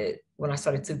created when I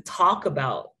started to talk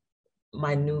about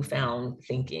my newfound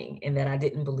thinking and that I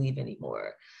didn't believe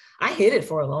anymore. I hid it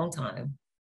for a long time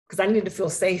because I needed to feel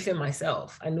safe in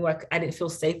myself. I knew I didn't feel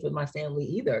safe with my family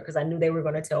either because I knew they were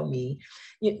going to tell me,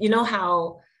 you know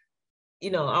how,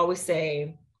 I always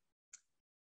say,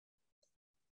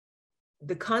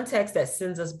 the context that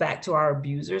sends us back to our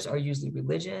abusers are usually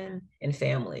religion and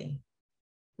family,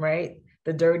 right?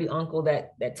 The dirty uncle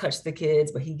that touched the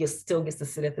kids, but he still gets to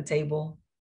sit at the table,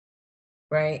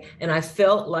 right? And I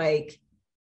felt like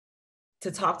to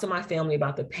talk to my family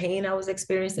about the pain I was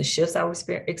experiencing, the shifts I was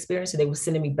experiencing, they were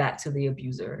sending me back to the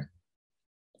abuser.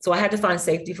 So I had to find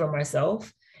safety for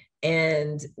myself.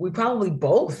 And we probably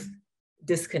both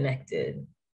disconnected.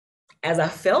 As I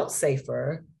felt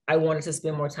safer, I wanted to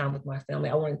spend more time with my family.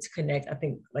 I wanted to connect, I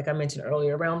think, like I mentioned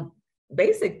earlier, around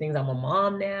basic things. I'm a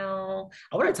mom now.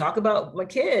 I want to talk about my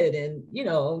kid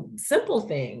and, simple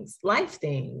things, life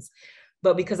things.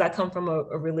 But because I come from a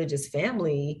religious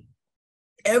family,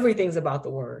 everything's about the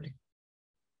word,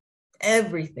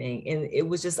 everything. And it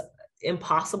was just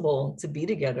impossible to be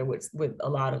together with a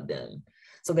lot of them.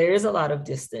 So there is a lot of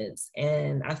distance.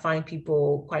 And I find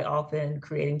people quite often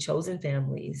creating chosen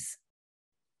families,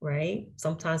 right?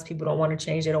 Sometimes people don't want to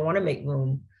change. They don't want to make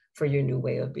room for your new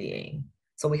way of being.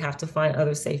 So we have to find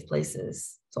other safe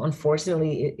places. So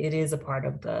unfortunately, it is a part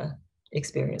of the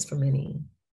experience for many.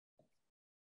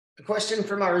 A question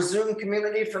from our Zoom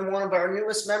community from one of our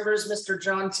newest members, Mr.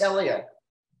 John Tellia.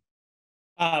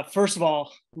 First of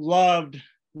all,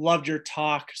 loved your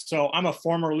talk. So I'm a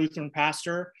former Lutheran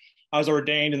pastor. I was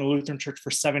ordained in the Lutheran Church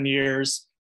for 7 years.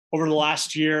 Over the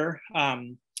last year, I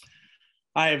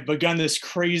have begun this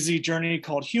crazy journey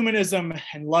called humanism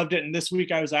and loved it. And this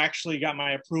week I got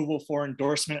my approval for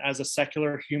endorsement as a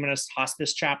secular humanist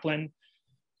hospice chaplain,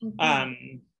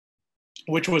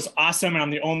 which was awesome. And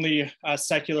I'm the only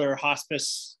secular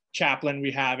hospice chaplain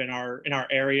we have in our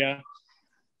area.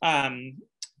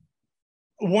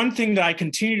 One thing that I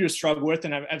continue to struggle with,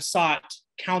 and I've sought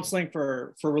counseling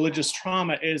for religious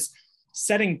trauma, is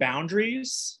setting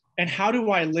boundaries. And how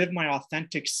do I live my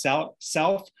authentic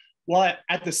self while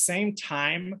at the same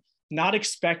time not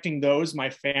expecting my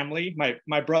family,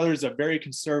 my brother is a very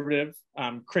conservative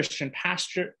Christian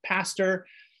pastor,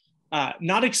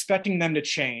 not expecting them to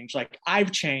change. Like,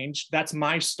 I've changed, that's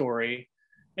my story.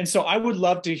 And so I would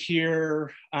love to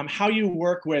hear how you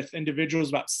work with individuals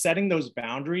about setting those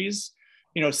boundaries,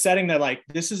 setting that, like,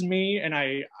 this is me and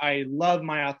I love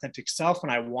my authentic self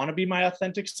and I want to be my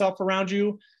authentic self around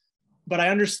you. But I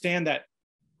understand that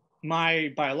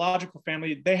my biological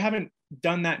family, they haven't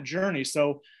done that journey.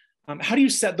 So how do you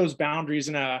set those boundaries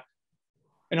in a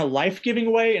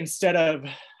life-giving way instead of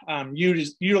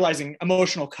utilizing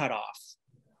emotional cutoff?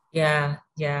 Yeah.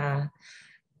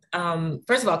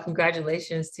 First of all,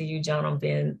 congratulations to you, John, on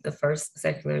being the first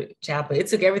secular chaplain. It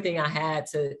took everything I had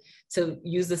to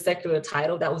use the secular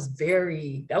title. That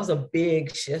was a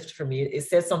big shift for me. It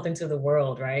said something to the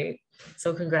world, right?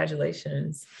 So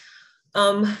congratulations.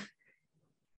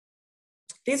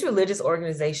 These religious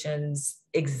organizations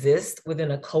exist within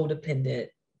a codependent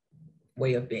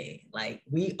way of being. Like,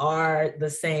 we are the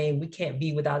same. We can't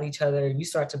be without each other. You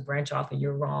start to branch off and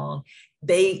you're wrong.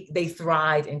 They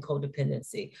thrive in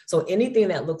codependency. So anything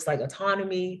that looks like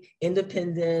autonomy,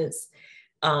 independence,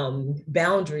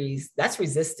 boundaries, that's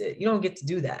resisted. You don't get to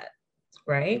do that,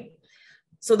 right?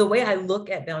 So the way I look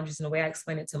at boundaries and the way I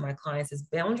explain it to my clients is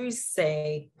boundaries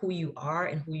say who you are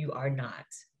and who you are not.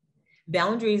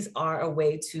 Boundaries are a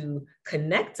way to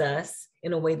connect us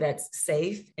in a way that's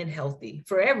safe and healthy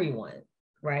for everyone,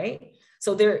 right?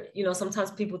 So there, you know,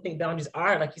 sometimes people think boundaries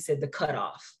are, like you said, the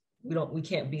cutoff. We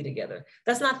can't be together.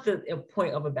 That's not the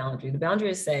point of a boundary. The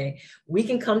boundary is saying, we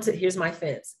can come to, here's my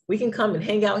fence. We can come and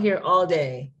hang out here all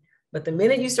day. But the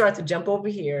minute you start to jump over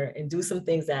here and do some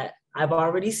things that I've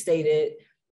already stated,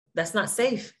 that's not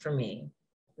safe for me,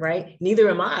 right? Neither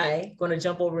am I going to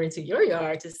jump over into your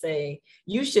yard to say,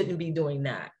 you shouldn't be doing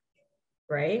that,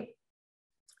 right?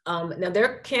 Now,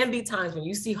 there can be times when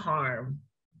you see harm,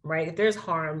 right? If there's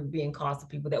harm being caused to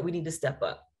people, that we need to step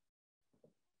up,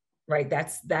 right?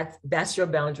 That's your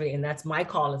boundary, and that's my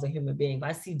call as a human being. If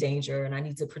I see danger and I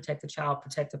need to protect a child,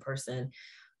 protect a person,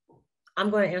 I'm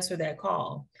going to answer that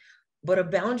call. But a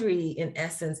boundary, in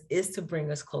essence, is to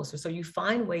bring us closer. So you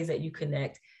find ways that you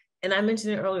connect. And I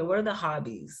mentioned it earlier, what are the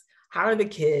hobbies? How are the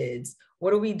kids?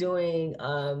 What are we doing?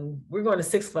 We're going to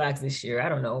Six Flags this year. I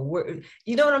don't know.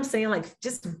 You know what I'm saying? Like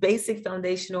just basic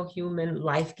foundational human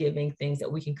life-giving things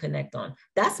that we can connect on.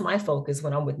 That's my focus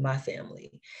when I'm with my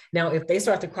family. Now, if they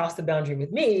start to cross the boundary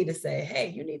with me to say, hey,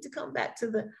 you need to come back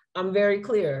to I'm very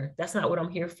clear. That's not what I'm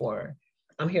here for.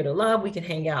 I'm here to love. We can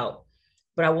hang out,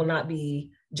 but I will not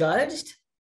be judged.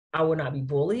 I will not be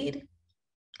bullied.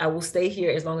 I will stay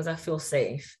here as long as I feel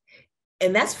safe.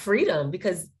 And that's freedom,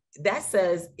 because that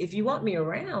says, if you want me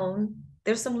around,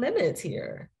 there's some limits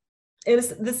here. And it's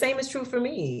the same is true for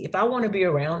me. If I want to be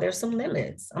around, there's some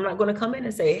limits. I'm not going to come in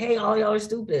and say, hey, all y'all are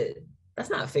stupid. That's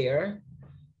not fair,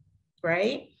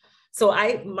 right? So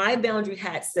my boundary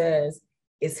hat says,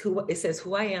 it says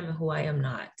who I am and who I am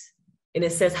not. And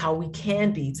it says how we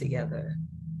can be together.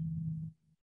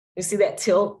 You see that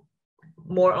tilt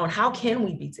more on how can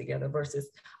we be together versus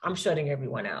I'm shutting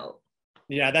everyone out.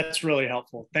 Yeah, that's really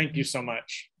helpful. Thank you so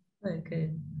much. Okay.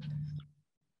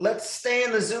 Let's stay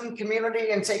in the Zoom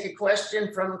community and take a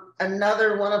question from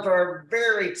another one of our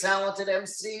very talented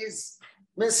MCs,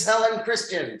 Miss Helen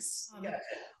Christians.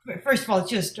 First of all,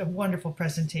 just a wonderful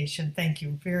presentation. Thank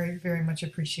you. Very, very much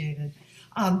appreciated.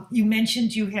 You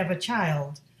mentioned you have a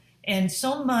child, and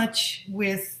so much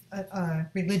with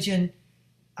religion,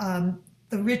 the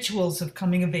rituals of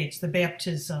coming of age, the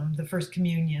baptism, the first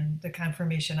communion, the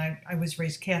confirmation. I was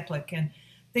raised Catholic, and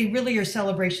they really are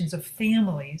celebrations of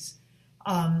families.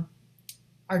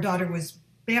 Our daughter was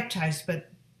baptized,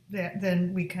 but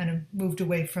then we kind of moved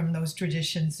away from those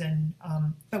traditions, and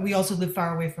but we also live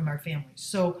far away from our families.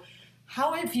 So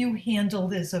how have you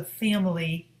handled as a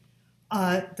family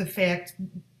the fact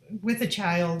with a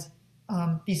child,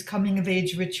 these coming of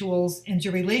age rituals, and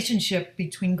your relationship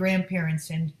between grandparents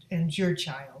and your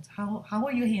child? How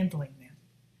are you handling that?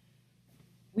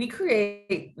 We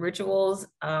create rituals,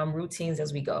 routines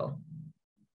as we go.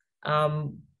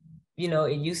 You know,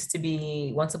 it used to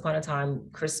be once upon a time,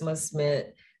 Christmas meant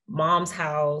mom's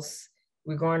house,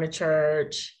 we're going to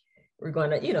church, we're going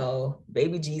to, you know,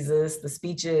 baby Jesus, the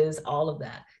speeches, all of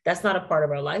that. That's not a part of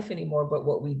our life anymore. But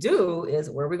what we do is,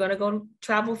 where are we going to go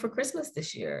travel for Christmas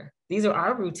this year? These are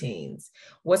our routines.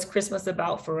 What's Christmas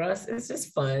about for us? It's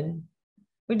just fun.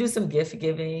 We do some gift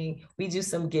giving. We do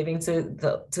some giving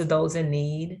to those in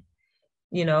need.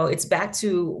 You know, it's back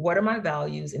to what are my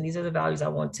values? And these are the values I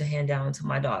want to hand down to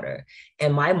my daughter.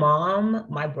 And my mom,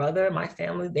 my brother, my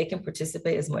family, they can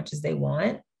participate as much as they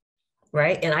want,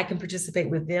 right? And I can participate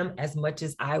with them as much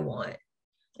as I want.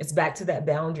 It's back to that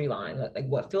boundary line, like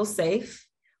what feels safe,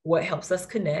 what helps us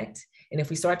connect. And if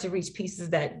we start to reach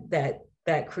pieces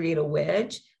that create a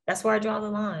wedge, that's where I draw the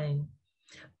line.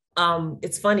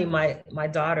 It's funny, my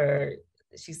daughter,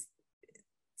 she's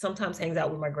sometimes hangs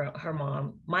out with my grandma,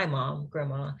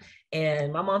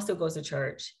 and my mom still goes to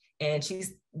church, and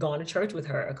she's gone to church with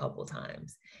her a couple of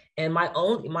times. And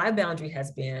my boundary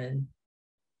has been,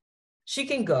 she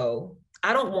can go.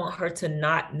 I don't want her to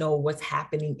not know what's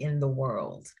happening in the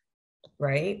world,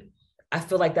 right? I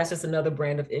feel like that's just another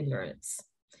brand of ignorance.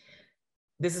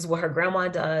 This is what her grandma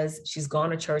does. She's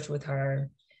gone to church with her.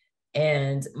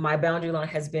 And my boundary line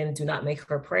has been, do not make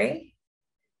her pray.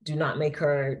 Do not make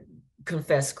her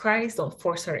confess Christ. Don't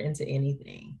force her into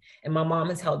anything. And my mom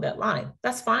has held that line.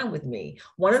 That's fine with me.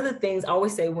 One of the things I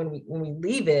always say when we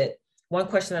leave it, one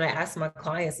question that I ask my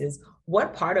clients is,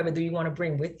 what part of it do you want to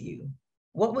bring with you?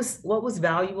 What was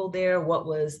valuable there? What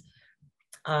was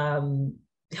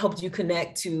helped you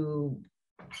connect to,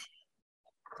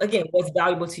 again, what's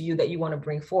valuable to you that you want to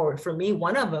bring forward? For me,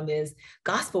 one of them is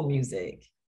gospel music.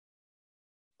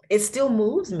 It still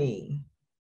moves me,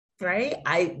 right?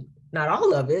 Not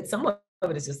all of it. Some of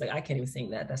it is just like, I can't even sing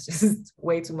that. That's just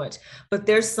way too much. But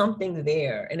there's something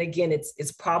there. And again,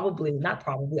 it's probably, not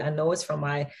probably, I know it's from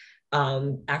my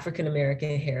African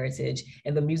American heritage,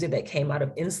 and the music that came out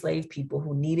of enslaved people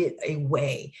who needed a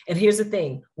way. And here's the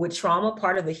thing, with trauma,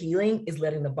 part of the healing is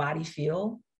letting the body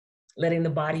feel, letting the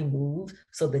body move.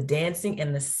 So the dancing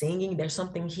and the singing, there's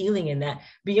something healing in that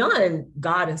beyond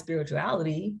God and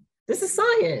spirituality. This is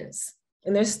science.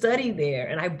 And there's study there,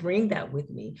 and I bring that with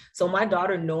me. So my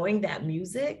daughter knowing that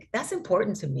music, that's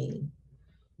important to me.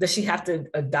 Does she have to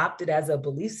adopt it as a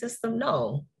belief system?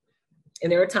 No.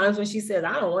 And there are times when she says,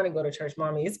 I don't want to go to church,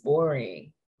 mommy, it's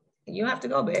boring. You have to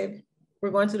go, babe.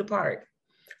 We're going to the park.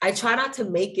 I try not to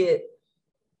make it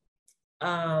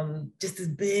just this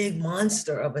big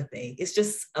monster of a thing. It's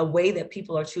just a way that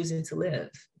people are choosing to live.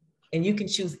 And you can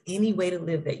choose any way to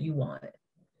live that you want.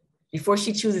 Before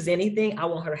she chooses anything, I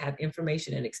want her to have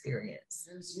information and experience.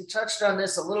 You touched on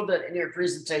this a little bit in your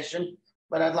presentation,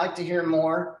 but I'd like to hear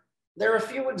more. There are a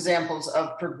few examples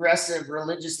of progressive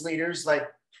religious leaders like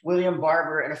William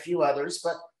Barber and a few others,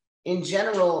 but in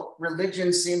general,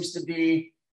 religion seems to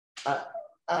be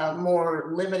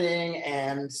more limiting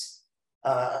and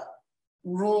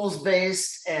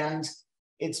rules-based, and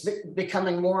it's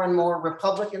becoming more and more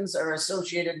Republicans are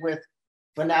associated with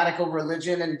fanatical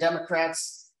religion and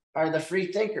Democrats are the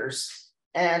free thinkers.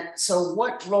 And so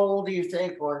what role do you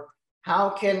think, or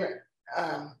how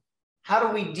do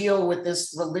we deal with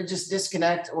this religious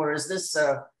disconnect, or is this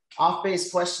a off-base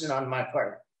question on my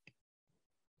part?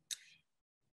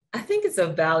 I think it's a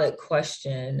valid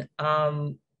question.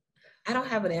 I don't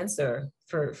have an answer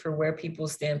for where people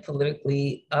stand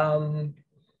politically.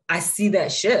 I see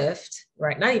that shift,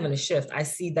 right? Not even a shift. I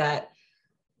see that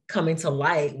coming to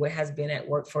light, what has been at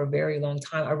work for a very long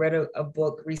time. I read a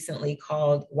book recently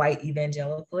called White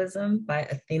Evangelicalism by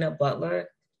Athena Butler.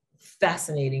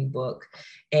 Fascinating book.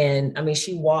 And I mean,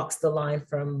 she walks the line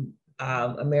from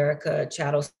America,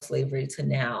 chattel slavery to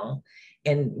now,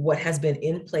 and what has been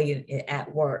in play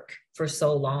at work for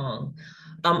so long.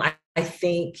 I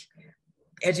think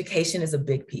education is a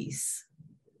big piece,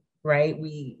 right?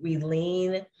 We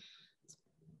lean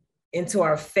into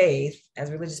our faith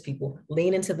as religious people,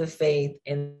 lean into the faith,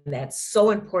 and that's so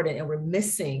important. And we're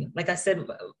missing, like I said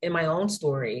in my own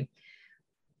story,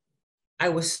 I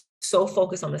was so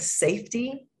focused on the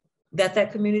safety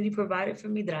that community provided for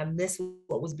me that I missed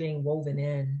what was being woven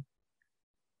in,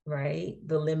 right?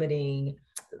 The limiting,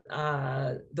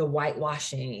 the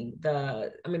whitewashing,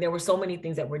 there were so many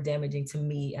things that were damaging to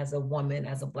me as a woman,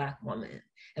 as a Black woman.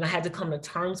 And I had to come to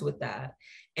terms with that.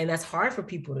 And that's hard for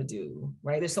people to do,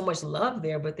 right? There's so much love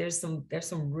there, but there's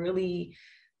some really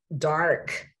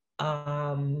dark,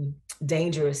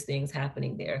 dangerous things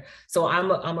happening there. So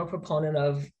I'm a proponent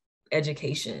of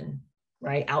education,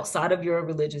 right? Outside of your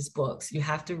religious books, you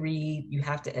have to read, you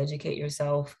have to educate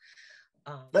yourself.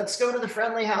 Let's go to the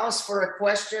friendly house for a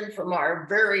question from our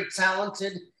very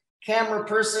talented camera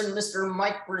person, Mr.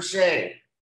 Mike Brochet.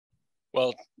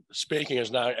 Well, speaking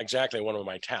is not exactly one of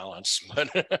my talents, but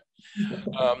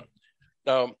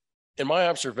now, in my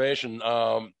observation,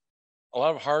 a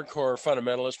lot of hardcore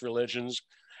fundamentalist religions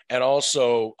and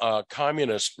also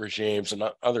communist regimes and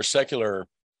other secular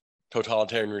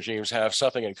totalitarian regimes have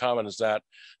something in common, is that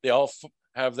they all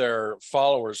have their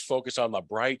followers focus on the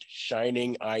bright,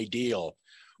 shining ideal,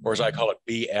 or as I call it,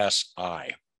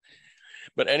 BSI.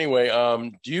 But anyway,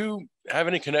 do you have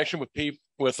any connection with people,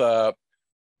 with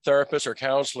therapists or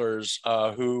counselors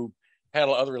who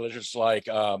handle other religions like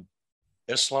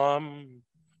Islam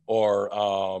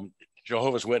or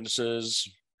Jehovah's Witnesses,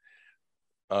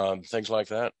 things like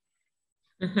that?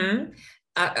 Mm-hmm.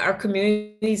 Our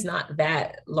community is not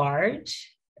that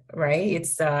large, right?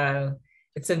 It's a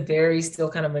very still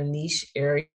kind of a niche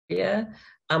area,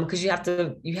 because you have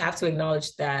to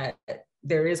acknowledge that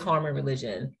there is harm in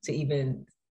religion to even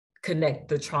connect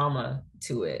the trauma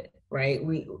to it, right?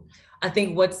 I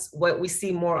think what we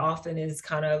see more often is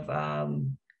kind of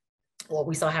what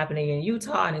we saw happening in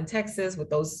Utah and in Texas with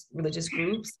those religious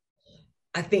groups.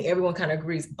 I think everyone kind of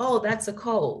agrees, oh, that's a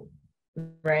cult,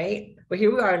 right? But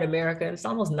here we are in America, and it's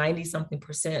almost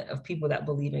 90-something% of people that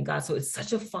believe in God. So it's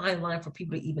such a fine line for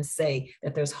people to even say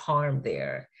that there's harm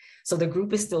there. So the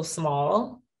group is still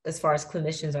small as far as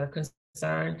clinicians are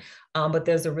concerned, but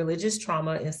there's a Religious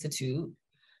Trauma Institute,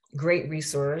 great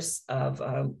resource of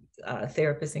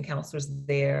therapists and counselors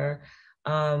there.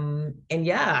 And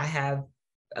yeah, I have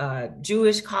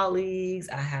Jewish colleagues,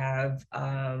 I have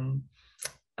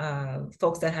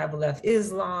folks that have left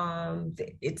Islam.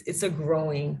 It's a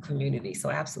growing community, so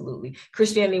absolutely.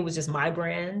 Christianity was just my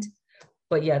brand,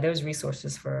 but yeah, there's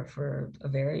resources for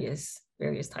various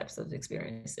types of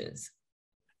experiences.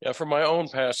 Yeah, from my own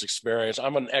past experience,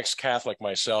 I'm an ex-Catholic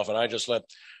myself, and I just let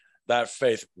that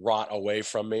faith rot away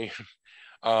from me.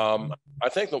 I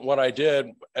think that what I did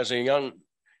as a young,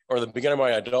 or the beginning of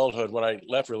my adulthood when I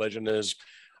left religion, is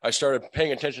I started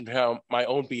paying attention to how my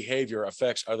own behavior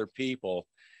affects other people.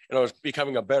 And I was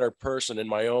becoming a better person in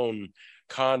my own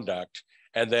conduct.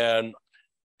 And then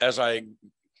as I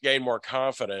gained more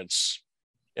confidence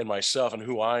in myself and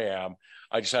who I am,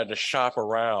 I decided to shop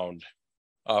around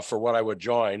for what I would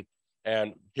join.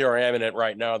 And here I am in it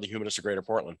right now, the Humanists of Greater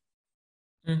Portland.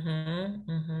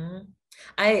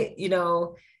 I, you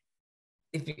know,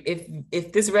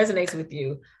 if this resonates with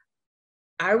you,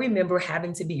 I remember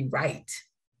having to be right.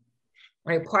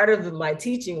 Part of my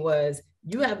teaching was,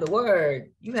 you have the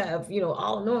word, you have,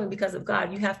 all knowing because of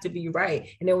God, you have to be right.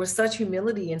 And there was such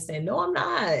humility in saying, no, I'm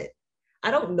not.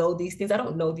 I don't know these things. I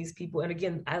don't know these people. And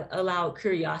again, I allowed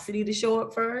curiosity to show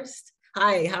up first.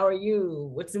 Hi, how are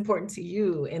you? What's important to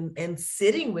you? And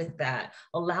sitting with that,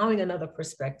 allowing another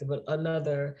perspective,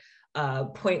 another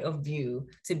point of view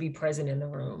to be present in the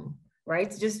room,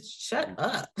 right? Just shut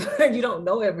up. You don't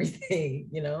know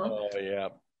everything, Oh, yeah.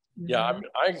 Yeah,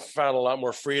 I found a lot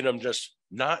more freedom just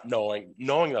not knowing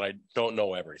that I don't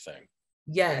know everything.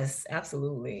 Yes,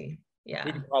 absolutely. Yeah.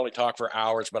 We can probably talk for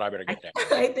hours, but I better get down.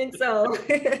 I think so.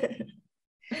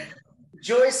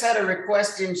 Joyce had a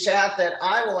request in chat that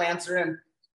I will answer. And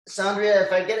Suandria,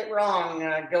 if I get it wrong,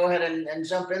 go ahead and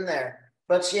jump in there.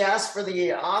 But she asked for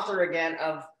the author again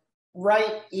of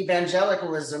Right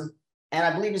Evangelicalism. And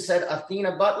I believe you said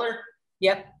Athena Butler?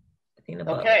 Yep. Athena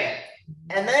Butler. Okay.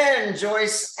 And then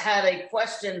Joyce had a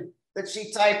question that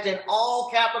she typed in all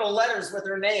capital letters with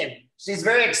her name. She's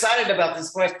very excited about this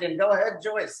question. Go ahead,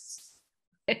 Joyce.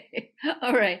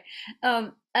 All right.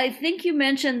 I think you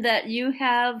mentioned that you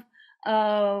have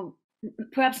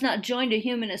perhaps not joined a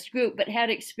humanist group, but had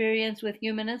experience with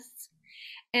humanists.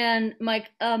 And Mike,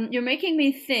 you're making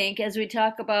me think, as we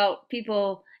talk about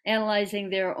people analyzing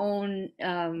their own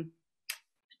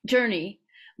journey,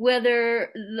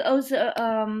 whether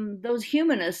those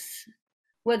humanists,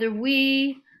 whether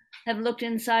we have looked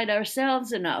inside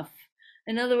ourselves enough.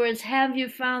 In other words, have you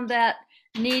found that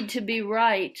need to be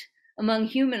right among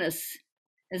humanists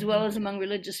as well as among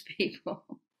religious people?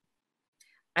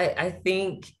 I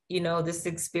think, this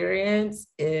experience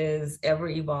is ever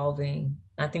evolving.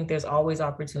 I think there's always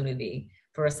opportunity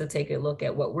for us to take a look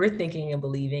at what we're thinking and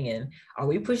believing in. Are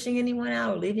we pushing anyone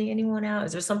out or leaving anyone out?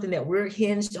 Is there something that we're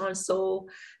hinged on so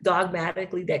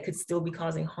dogmatically that could still be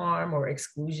causing harm or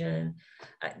exclusion?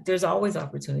 There's always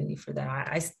opportunity for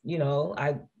that.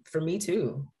 For me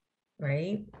too,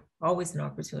 right? Always an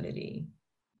opportunity.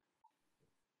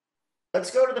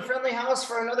 Let's go to the friendly house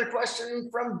for another question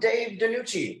from Dave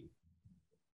Danucci.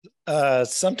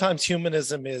 Sometimes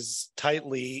humanism is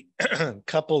tightly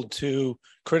coupled to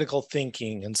critical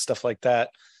thinking and stuff like that.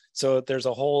 So there's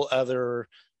a whole other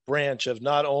branch of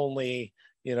not only,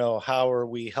 how are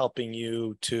we helping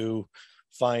you to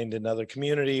find another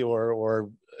community or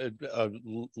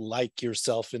like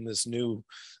yourself in this new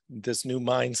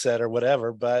mindset or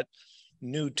whatever, but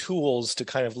new tools to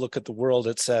kind of look at the world,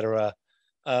 et cetera.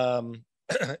 One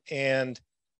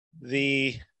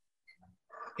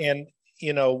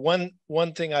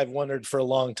thing I've wondered for a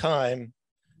long time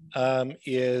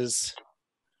is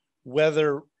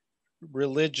whether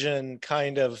religion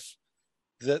kind of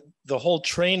the whole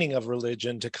training of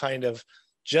religion to kind of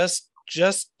just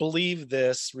believe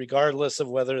this, regardless of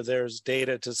whether there's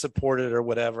data to support it or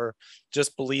whatever,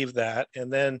 just believe that.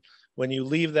 And then when you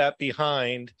leave that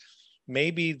behind,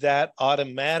 maybe that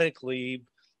automatically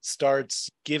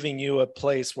starts giving you a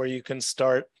place where you can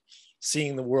start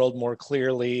seeing the world more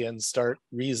clearly and start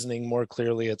reasoning more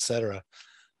clearly, et cetera.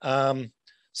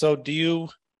 So do you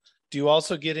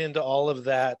also get into all of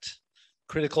that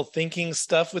critical thinking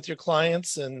stuff with your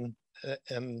clients and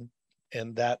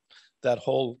that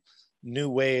whole new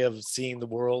way of seeing the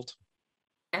world?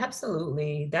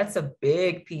 Absolutely. That's a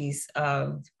big piece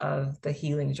of the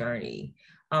healing journey.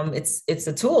 It's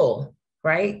a tool,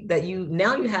 right? That you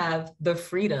have the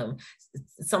freedom.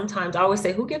 Sometimes I always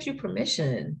say, who gives you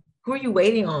permission? Who are you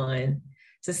waiting on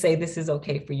to say this is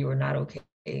okay for you or not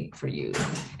okay for you?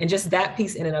 And just that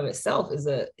piece in and of itself is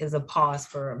a pause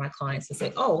for my clients to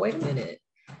say, oh, wait a minute.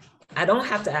 I don't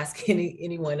have to ask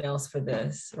anyone else for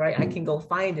this, right? I can go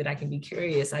find it. I can be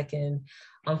curious. I can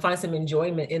find some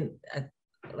enjoyment in,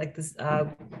 like this, I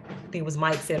think it was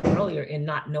Mike said earlier, in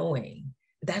not knowing.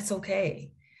 That's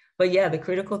okay. But yeah, the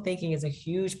critical thinking is a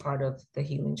huge part of the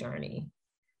healing journey.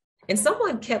 And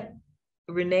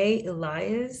Renee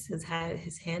Elias has had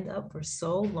his hand up for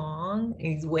so long, and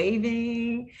he's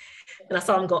waving. And I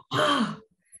saw him go, ah.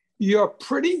 You're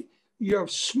pretty, you're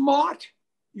smart,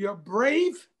 you're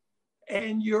brave,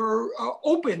 and you're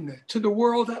open to the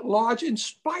world at large in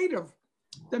spite of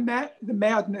the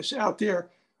madness out there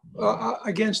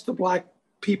against the Black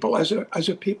people as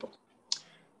a people.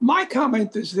 My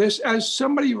comment is this: as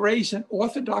somebody raised an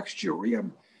Orthodox Jew,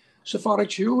 I'm Sephardic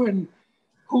Jew, and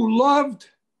who loved,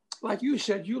 like you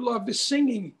said, you loved the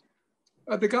singing,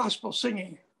 the gospel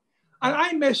singing. And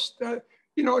I missed,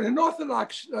 in an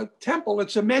Orthodox temple,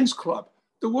 it's a men's club.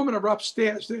 The women are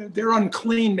upstairs. They're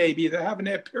unclean, maybe. They're having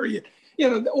their period.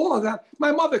 All of that.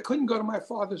 My mother couldn't go to my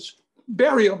father's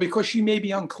burial because she may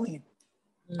be unclean.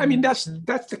 I mean, that's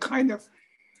the kind of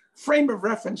frame of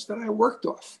reference that I worked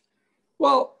off.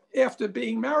 Well, after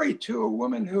being married to a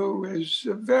woman who is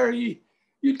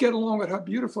you'd get along with her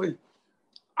beautifully,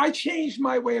 I changed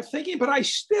my way of thinking, but I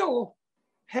still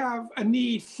have a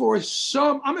need for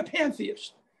I'm a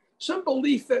pantheist, some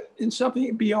belief that in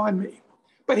something beyond me.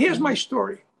 But here's my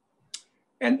story.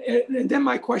 And then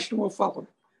my question will follow.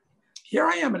 Here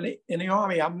I am in the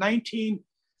army. I'm 19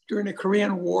 during the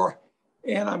Korean War,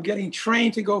 and I'm getting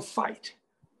trained to go fight.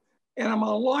 And I'm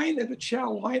online at the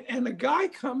chow line, and a guy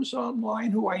comes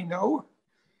online who I know,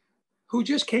 who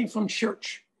just came from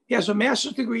church. He has a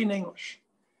master's degree in English.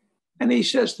 And he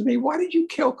says to me, "Why did you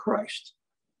kill Christ?"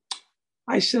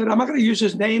 I said, I'm not going to use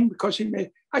his name because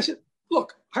I said,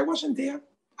 "Look, I wasn't there.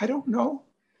 I don't know."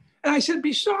 And I said,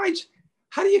 "Besides,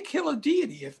 how do you kill a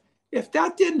deity? If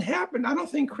that didn't happen, I don't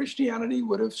think Christianity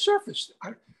would have surfaced.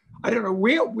 I don't know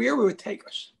where it would take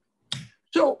us."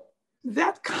 So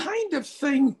that kind of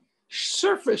thing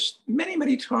surfaced many,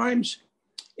 many times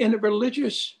in a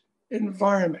religious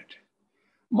environment.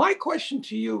 My question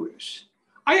to you is,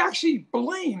 I actually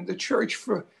blame the church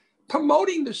for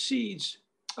promoting the seeds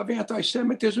of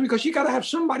anti-Semitism, because you got to have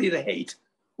somebody to hate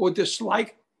or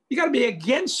dislike. You got to be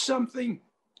against something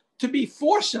to be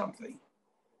for something.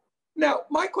 Now,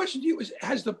 my question to you is,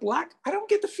 I don't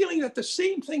get the feeling that the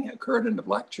same thing occurred in the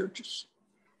Black churches.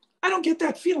 I don't get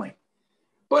that feeling,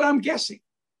 but I'm guessing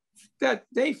that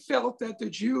they felt that the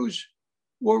Jews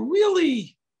were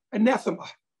really anathema.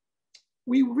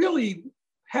 We really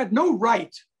had no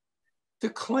right to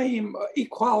claim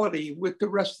equality with the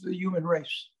rest of the human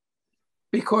race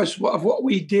because of what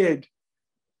we did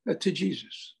to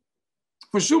Jesus,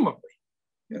 presumably,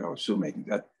 assuming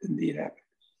that indeed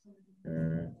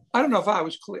happened. I don't know if I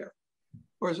was clear,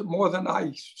 or is it more than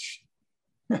I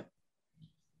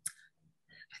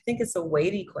think it's a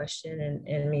weighty question.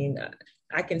 And I mean,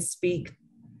 I can speak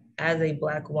as a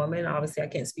Black woman. Obviously, I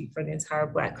can't speak for the entire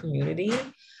Black community.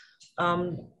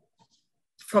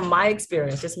 From my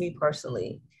experience, just me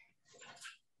personally,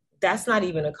 that's not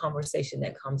even a conversation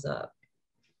that comes up.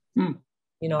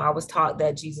 I was taught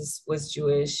that Jesus was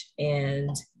Jewish, and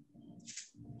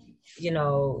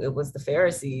it was the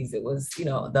Pharisees, it was,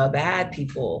 the bad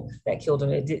people that killed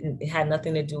him. It had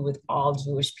nothing to do with all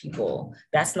Jewish people.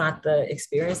 That's not the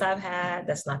experience I've had.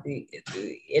 That's not the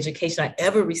education I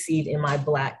ever received in my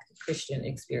Black Christian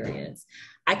experience.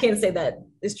 I can't say that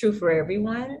it's true for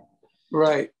everyone.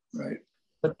 Right.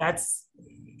 But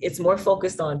it's more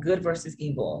focused on good versus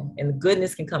evil. And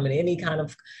goodness can come in any kind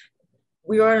of,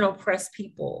 we are an oppressed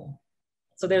people.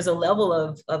 So there's a level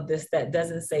of this that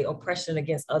doesn't say oppression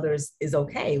against others is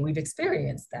okay. We've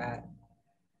experienced that.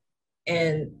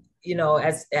 And,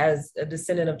 as a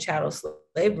descendant of chattel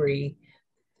slavery,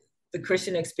 the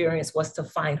Christian experience was to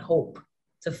find hope,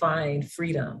 to find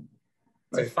freedom,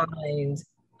 to find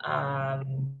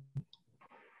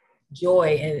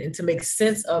joy, and to make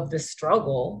sense of the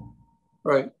struggle.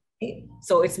 Right.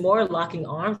 So it's more locking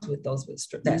arms with those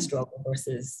with that struggle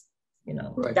versus,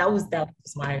 that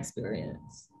was my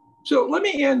experience. So let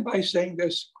me end by saying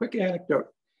this quick anecdote.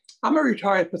 I'm a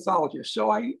retired pathologist, so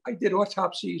I did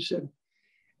autopsies,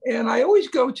 and I always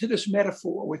go to this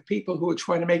metaphor with people who are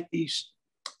trying to make these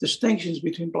distinctions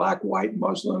between Black, white,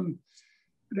 Muslim.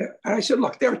 And I said,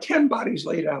 look, there are 10 bodies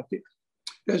laid out there.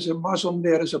 There's a Muslim,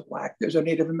 there's a Black, there's a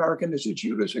Native American, there's a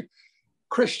Jew, there's a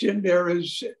Christian, there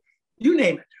is, you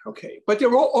name it, okay, but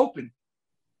they're all open.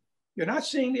 You're not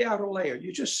seeing the outer layer,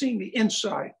 you're just seeing the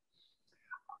inside.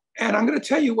 And I'm going to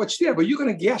tell you what's there, but you're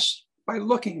going to guess by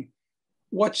looking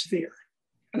what's there.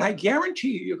 And I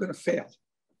guarantee you're going to fail.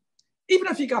 Even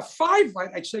if you got 5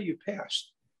 right, I'd say you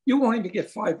passed. You won't even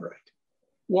get 5 right.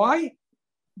 Why?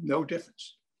 No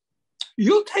difference.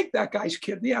 You'll take that guy's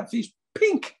kidney if he's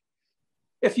pink,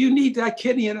 if you need that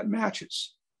kidney and it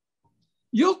matches.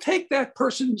 You'll take that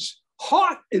person's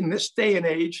heart in this day and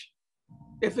age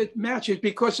if it matches,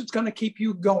 because it's going to keep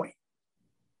you going.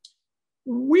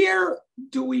 Where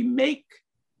do we make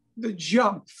the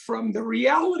jump from the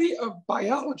reality of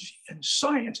biology and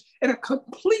science and a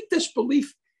complete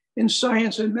disbelief in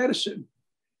science and medicine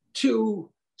to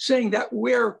saying that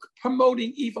we're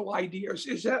promoting evil ideas?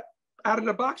 Is that out of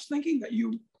the box thinking that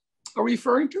you are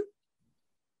referring to?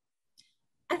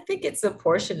 I think it's a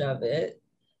portion of it,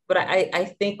 but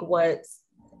I think what's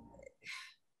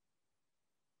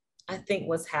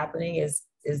happening is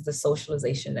the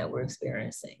socialization that we're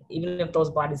experiencing. Even if those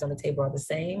bodies on the table are the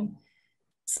same,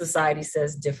 society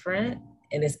says different,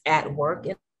 and it's at work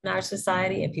in our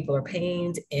society, and people are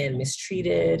pained and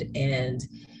mistreated and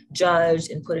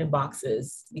judged and put in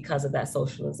boxes because of that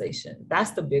socialization.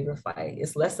 That's the bigger fight.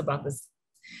 It's less about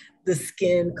the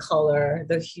skin color,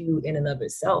 the hue in and of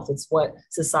itself. It's what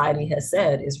society has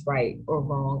said is right or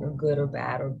wrong or good or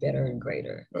bad or better and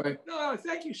greater. Right. No,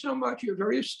 thank you so much. You're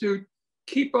very astute.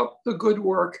 Keep up the good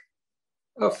work.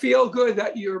 Feel good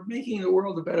that you're making the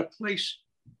world a better place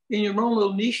in your own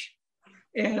little niche.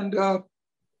 And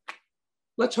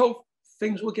let's hope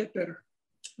things will get better.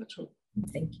 Let's hope.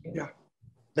 Thank you. Yeah.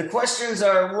 The questions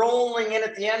are rolling in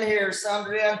at the end here,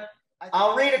 Suandria.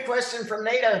 I'll read a question from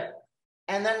Nada,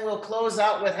 and then we'll close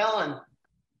out with Helen.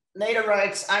 Nada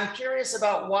writes, I'm curious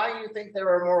about why you think there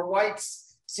are more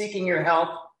whites seeking your help,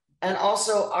 and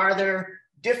also are there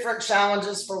different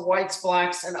challenges for whites,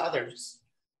 blacks, and others?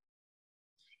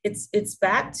 It's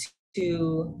back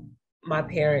to my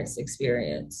parents'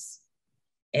 experience,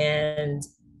 and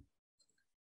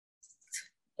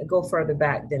go further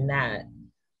back than that.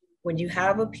 When you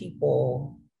have a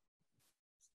people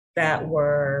that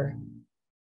were,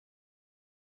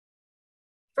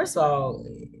 first of all,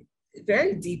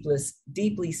 very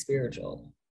deeply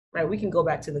spiritual, right? We can go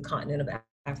back to the continent of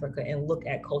Africa and look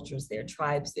at cultures there,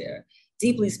 tribes there,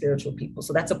 deeply spiritual people.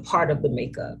 So that's a part of the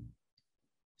makeup.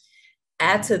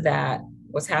 Add to that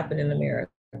what's happened in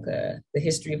America, the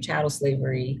history of chattel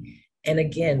slavery. And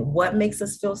again, what makes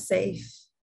us feel safe?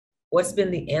 What's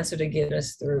been the answer to get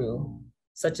us through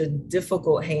such a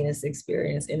difficult, heinous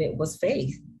experience? And it was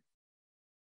faith.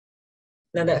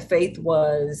 Now that faith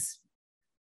was,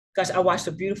 gosh, I watched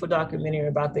a beautiful documentary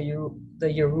about the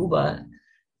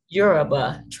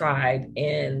Yoruba tribe,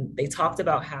 and they talked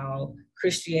about how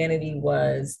Christianity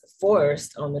was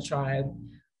forced on the tribe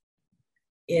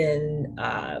in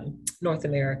North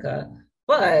America,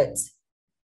 but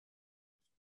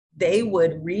they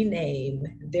would rename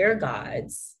their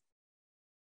gods.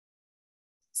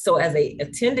 So as they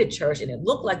attended church and it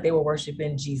looked like they were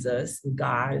worshiping Jesus,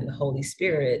 God, and the Holy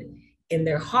Spirit, in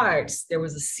their hearts, there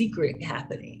was a secret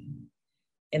happening.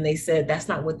 And they said, that's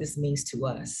not what this means to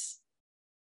us.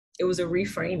 It was a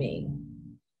reframing.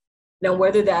 Now,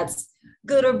 whether that's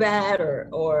good or bad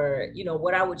or you know,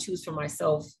 what I would choose for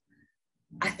myself,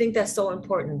 I think that's so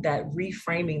important, that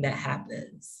reframing that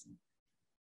happens,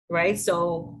 right?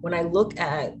 So when I look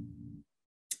at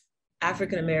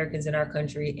African Americans in our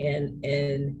country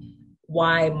and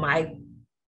why my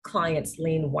clients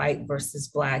lean white versus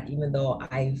black, even though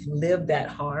I've lived that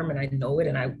harm and I know it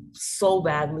and I so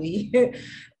badly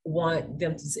want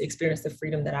them to experience the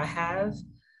freedom that I have,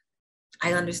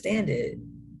 I understand it.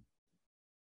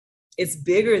 It's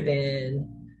bigger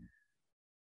than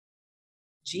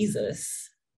Jesus.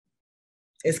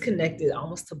 It's connected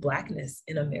almost to blackness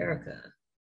in America.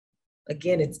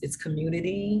 Again, it's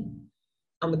community.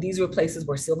 These were places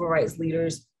where civil rights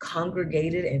leaders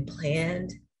congregated and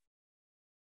planned.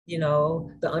 You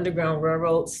know, the Underground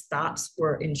Railroad stops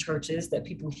were in churches that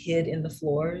people hid in the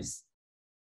floors.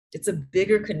 It's a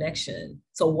bigger connection.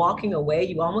 So walking away,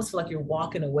 you almost feel like you're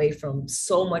walking away from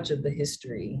so much of the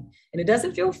history, and it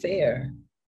doesn't feel fair,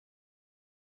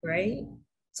 right?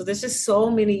 So there's just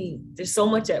there's so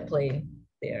much at play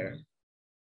there.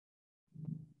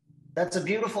 That's a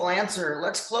beautiful answer.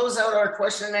 Let's close out our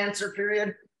question and answer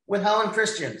period with Helen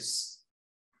Christians.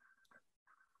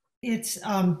 It's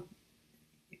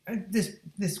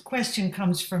this question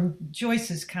comes from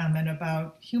Joyce's comment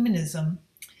about humanism,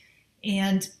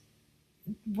 and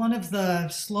one of the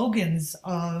slogans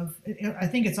of, I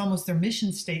think it's almost their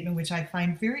mission statement, which I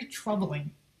find very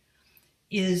troubling,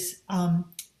 is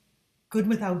good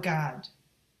without God.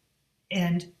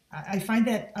 And I find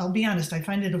that, I'll be honest, I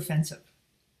find it offensive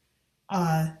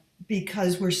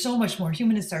because we're so much more,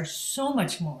 humanists are so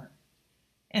much more.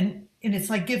 And it's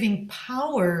like giving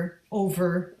power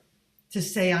over to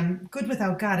say, I'm good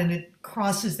without God, and it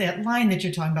crosses that line that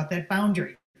you're talking about, that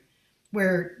boundary,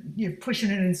 where you're pushing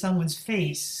it in someone's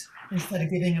face instead of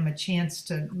giving them a chance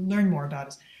to learn more about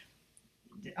us.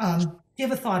 Do you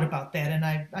have a thought about that?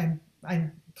 And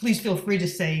I please feel free to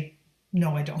say,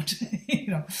 no, I don't. You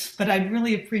know, but I'd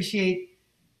really appreciate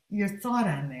your thought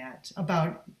on that,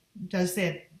 about, does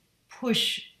that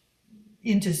push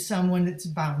into someone that's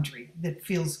boundary, that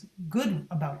feels good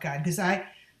about God? Because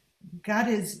God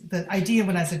is the idea.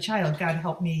 When I was a child, God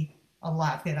helped me a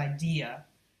lot, that idea.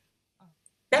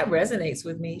 That resonates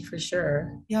with me for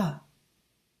sure. Yeah.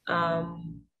 I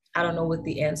don't know what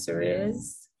the answer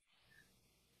is,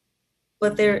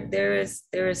 but there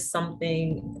is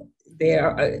something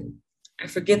there. I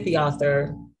forget the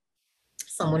author.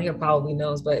 Someone here probably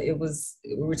knows, but the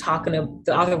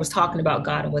author was talking about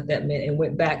God and what that meant, and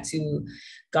went back to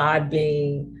God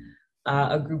being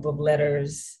a group of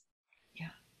letters,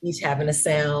 each having a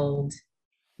sound.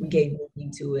 We gave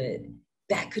meaning to it.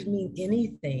 That could mean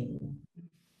anything.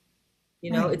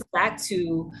 You know, it's back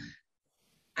to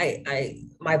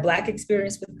my Black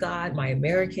experience with God, my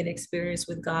American experience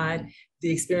with God,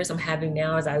 the experience I'm having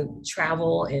now as I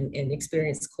travel and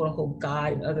experience quote unquote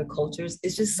God in other cultures.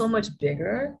 It's just so much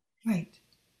bigger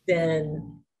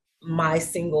than my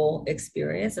single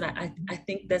experience. And I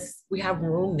think we have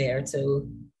room there to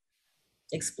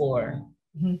explore.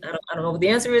 I don't know what the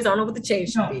answer is. I don't know what the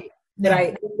change should be. But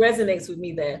it resonates with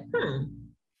me that,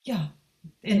 Yeah.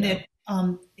 And that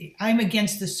I'm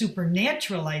against the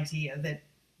supernatural idea that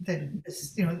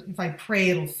if I pray,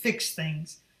 it'll fix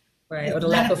things. Right. Or the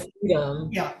lack of freedom.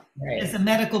 Yeah. Right. As a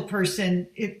medical person,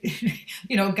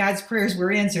 God's prayers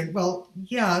were answered. Well,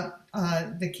 yeah,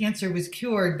 the cancer was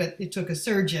cured, but it took a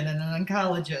surgeon and an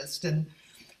oncologist and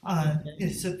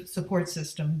a support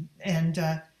system. And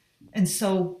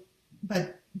so,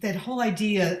 but that whole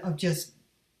idea of just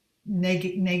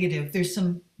negative, there's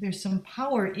some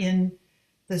power in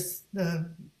this, the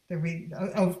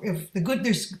good.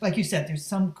 There's, like you said, there's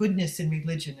some goodness in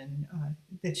religion, and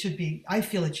that should be, I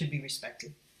feel it should be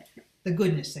respected. The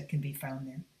goodness that can be found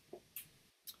there.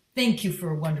 Thank you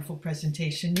for a wonderful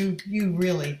presentation. You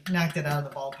really knocked it out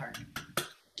of the ballpark.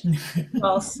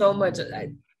 Well, so much.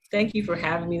 Thank you for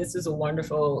having me. This is a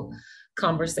wonderful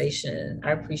conversation.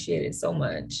 I appreciate it so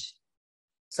much.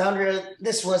 Suandria,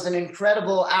 this was an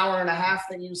incredible hour and a half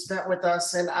that you spent with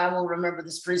us, and I will remember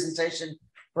this presentation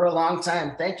for a long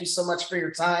time. Thank you so much for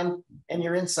your time and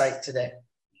your insight today.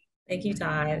 Thank you,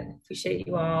 Todd. Appreciate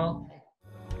you all.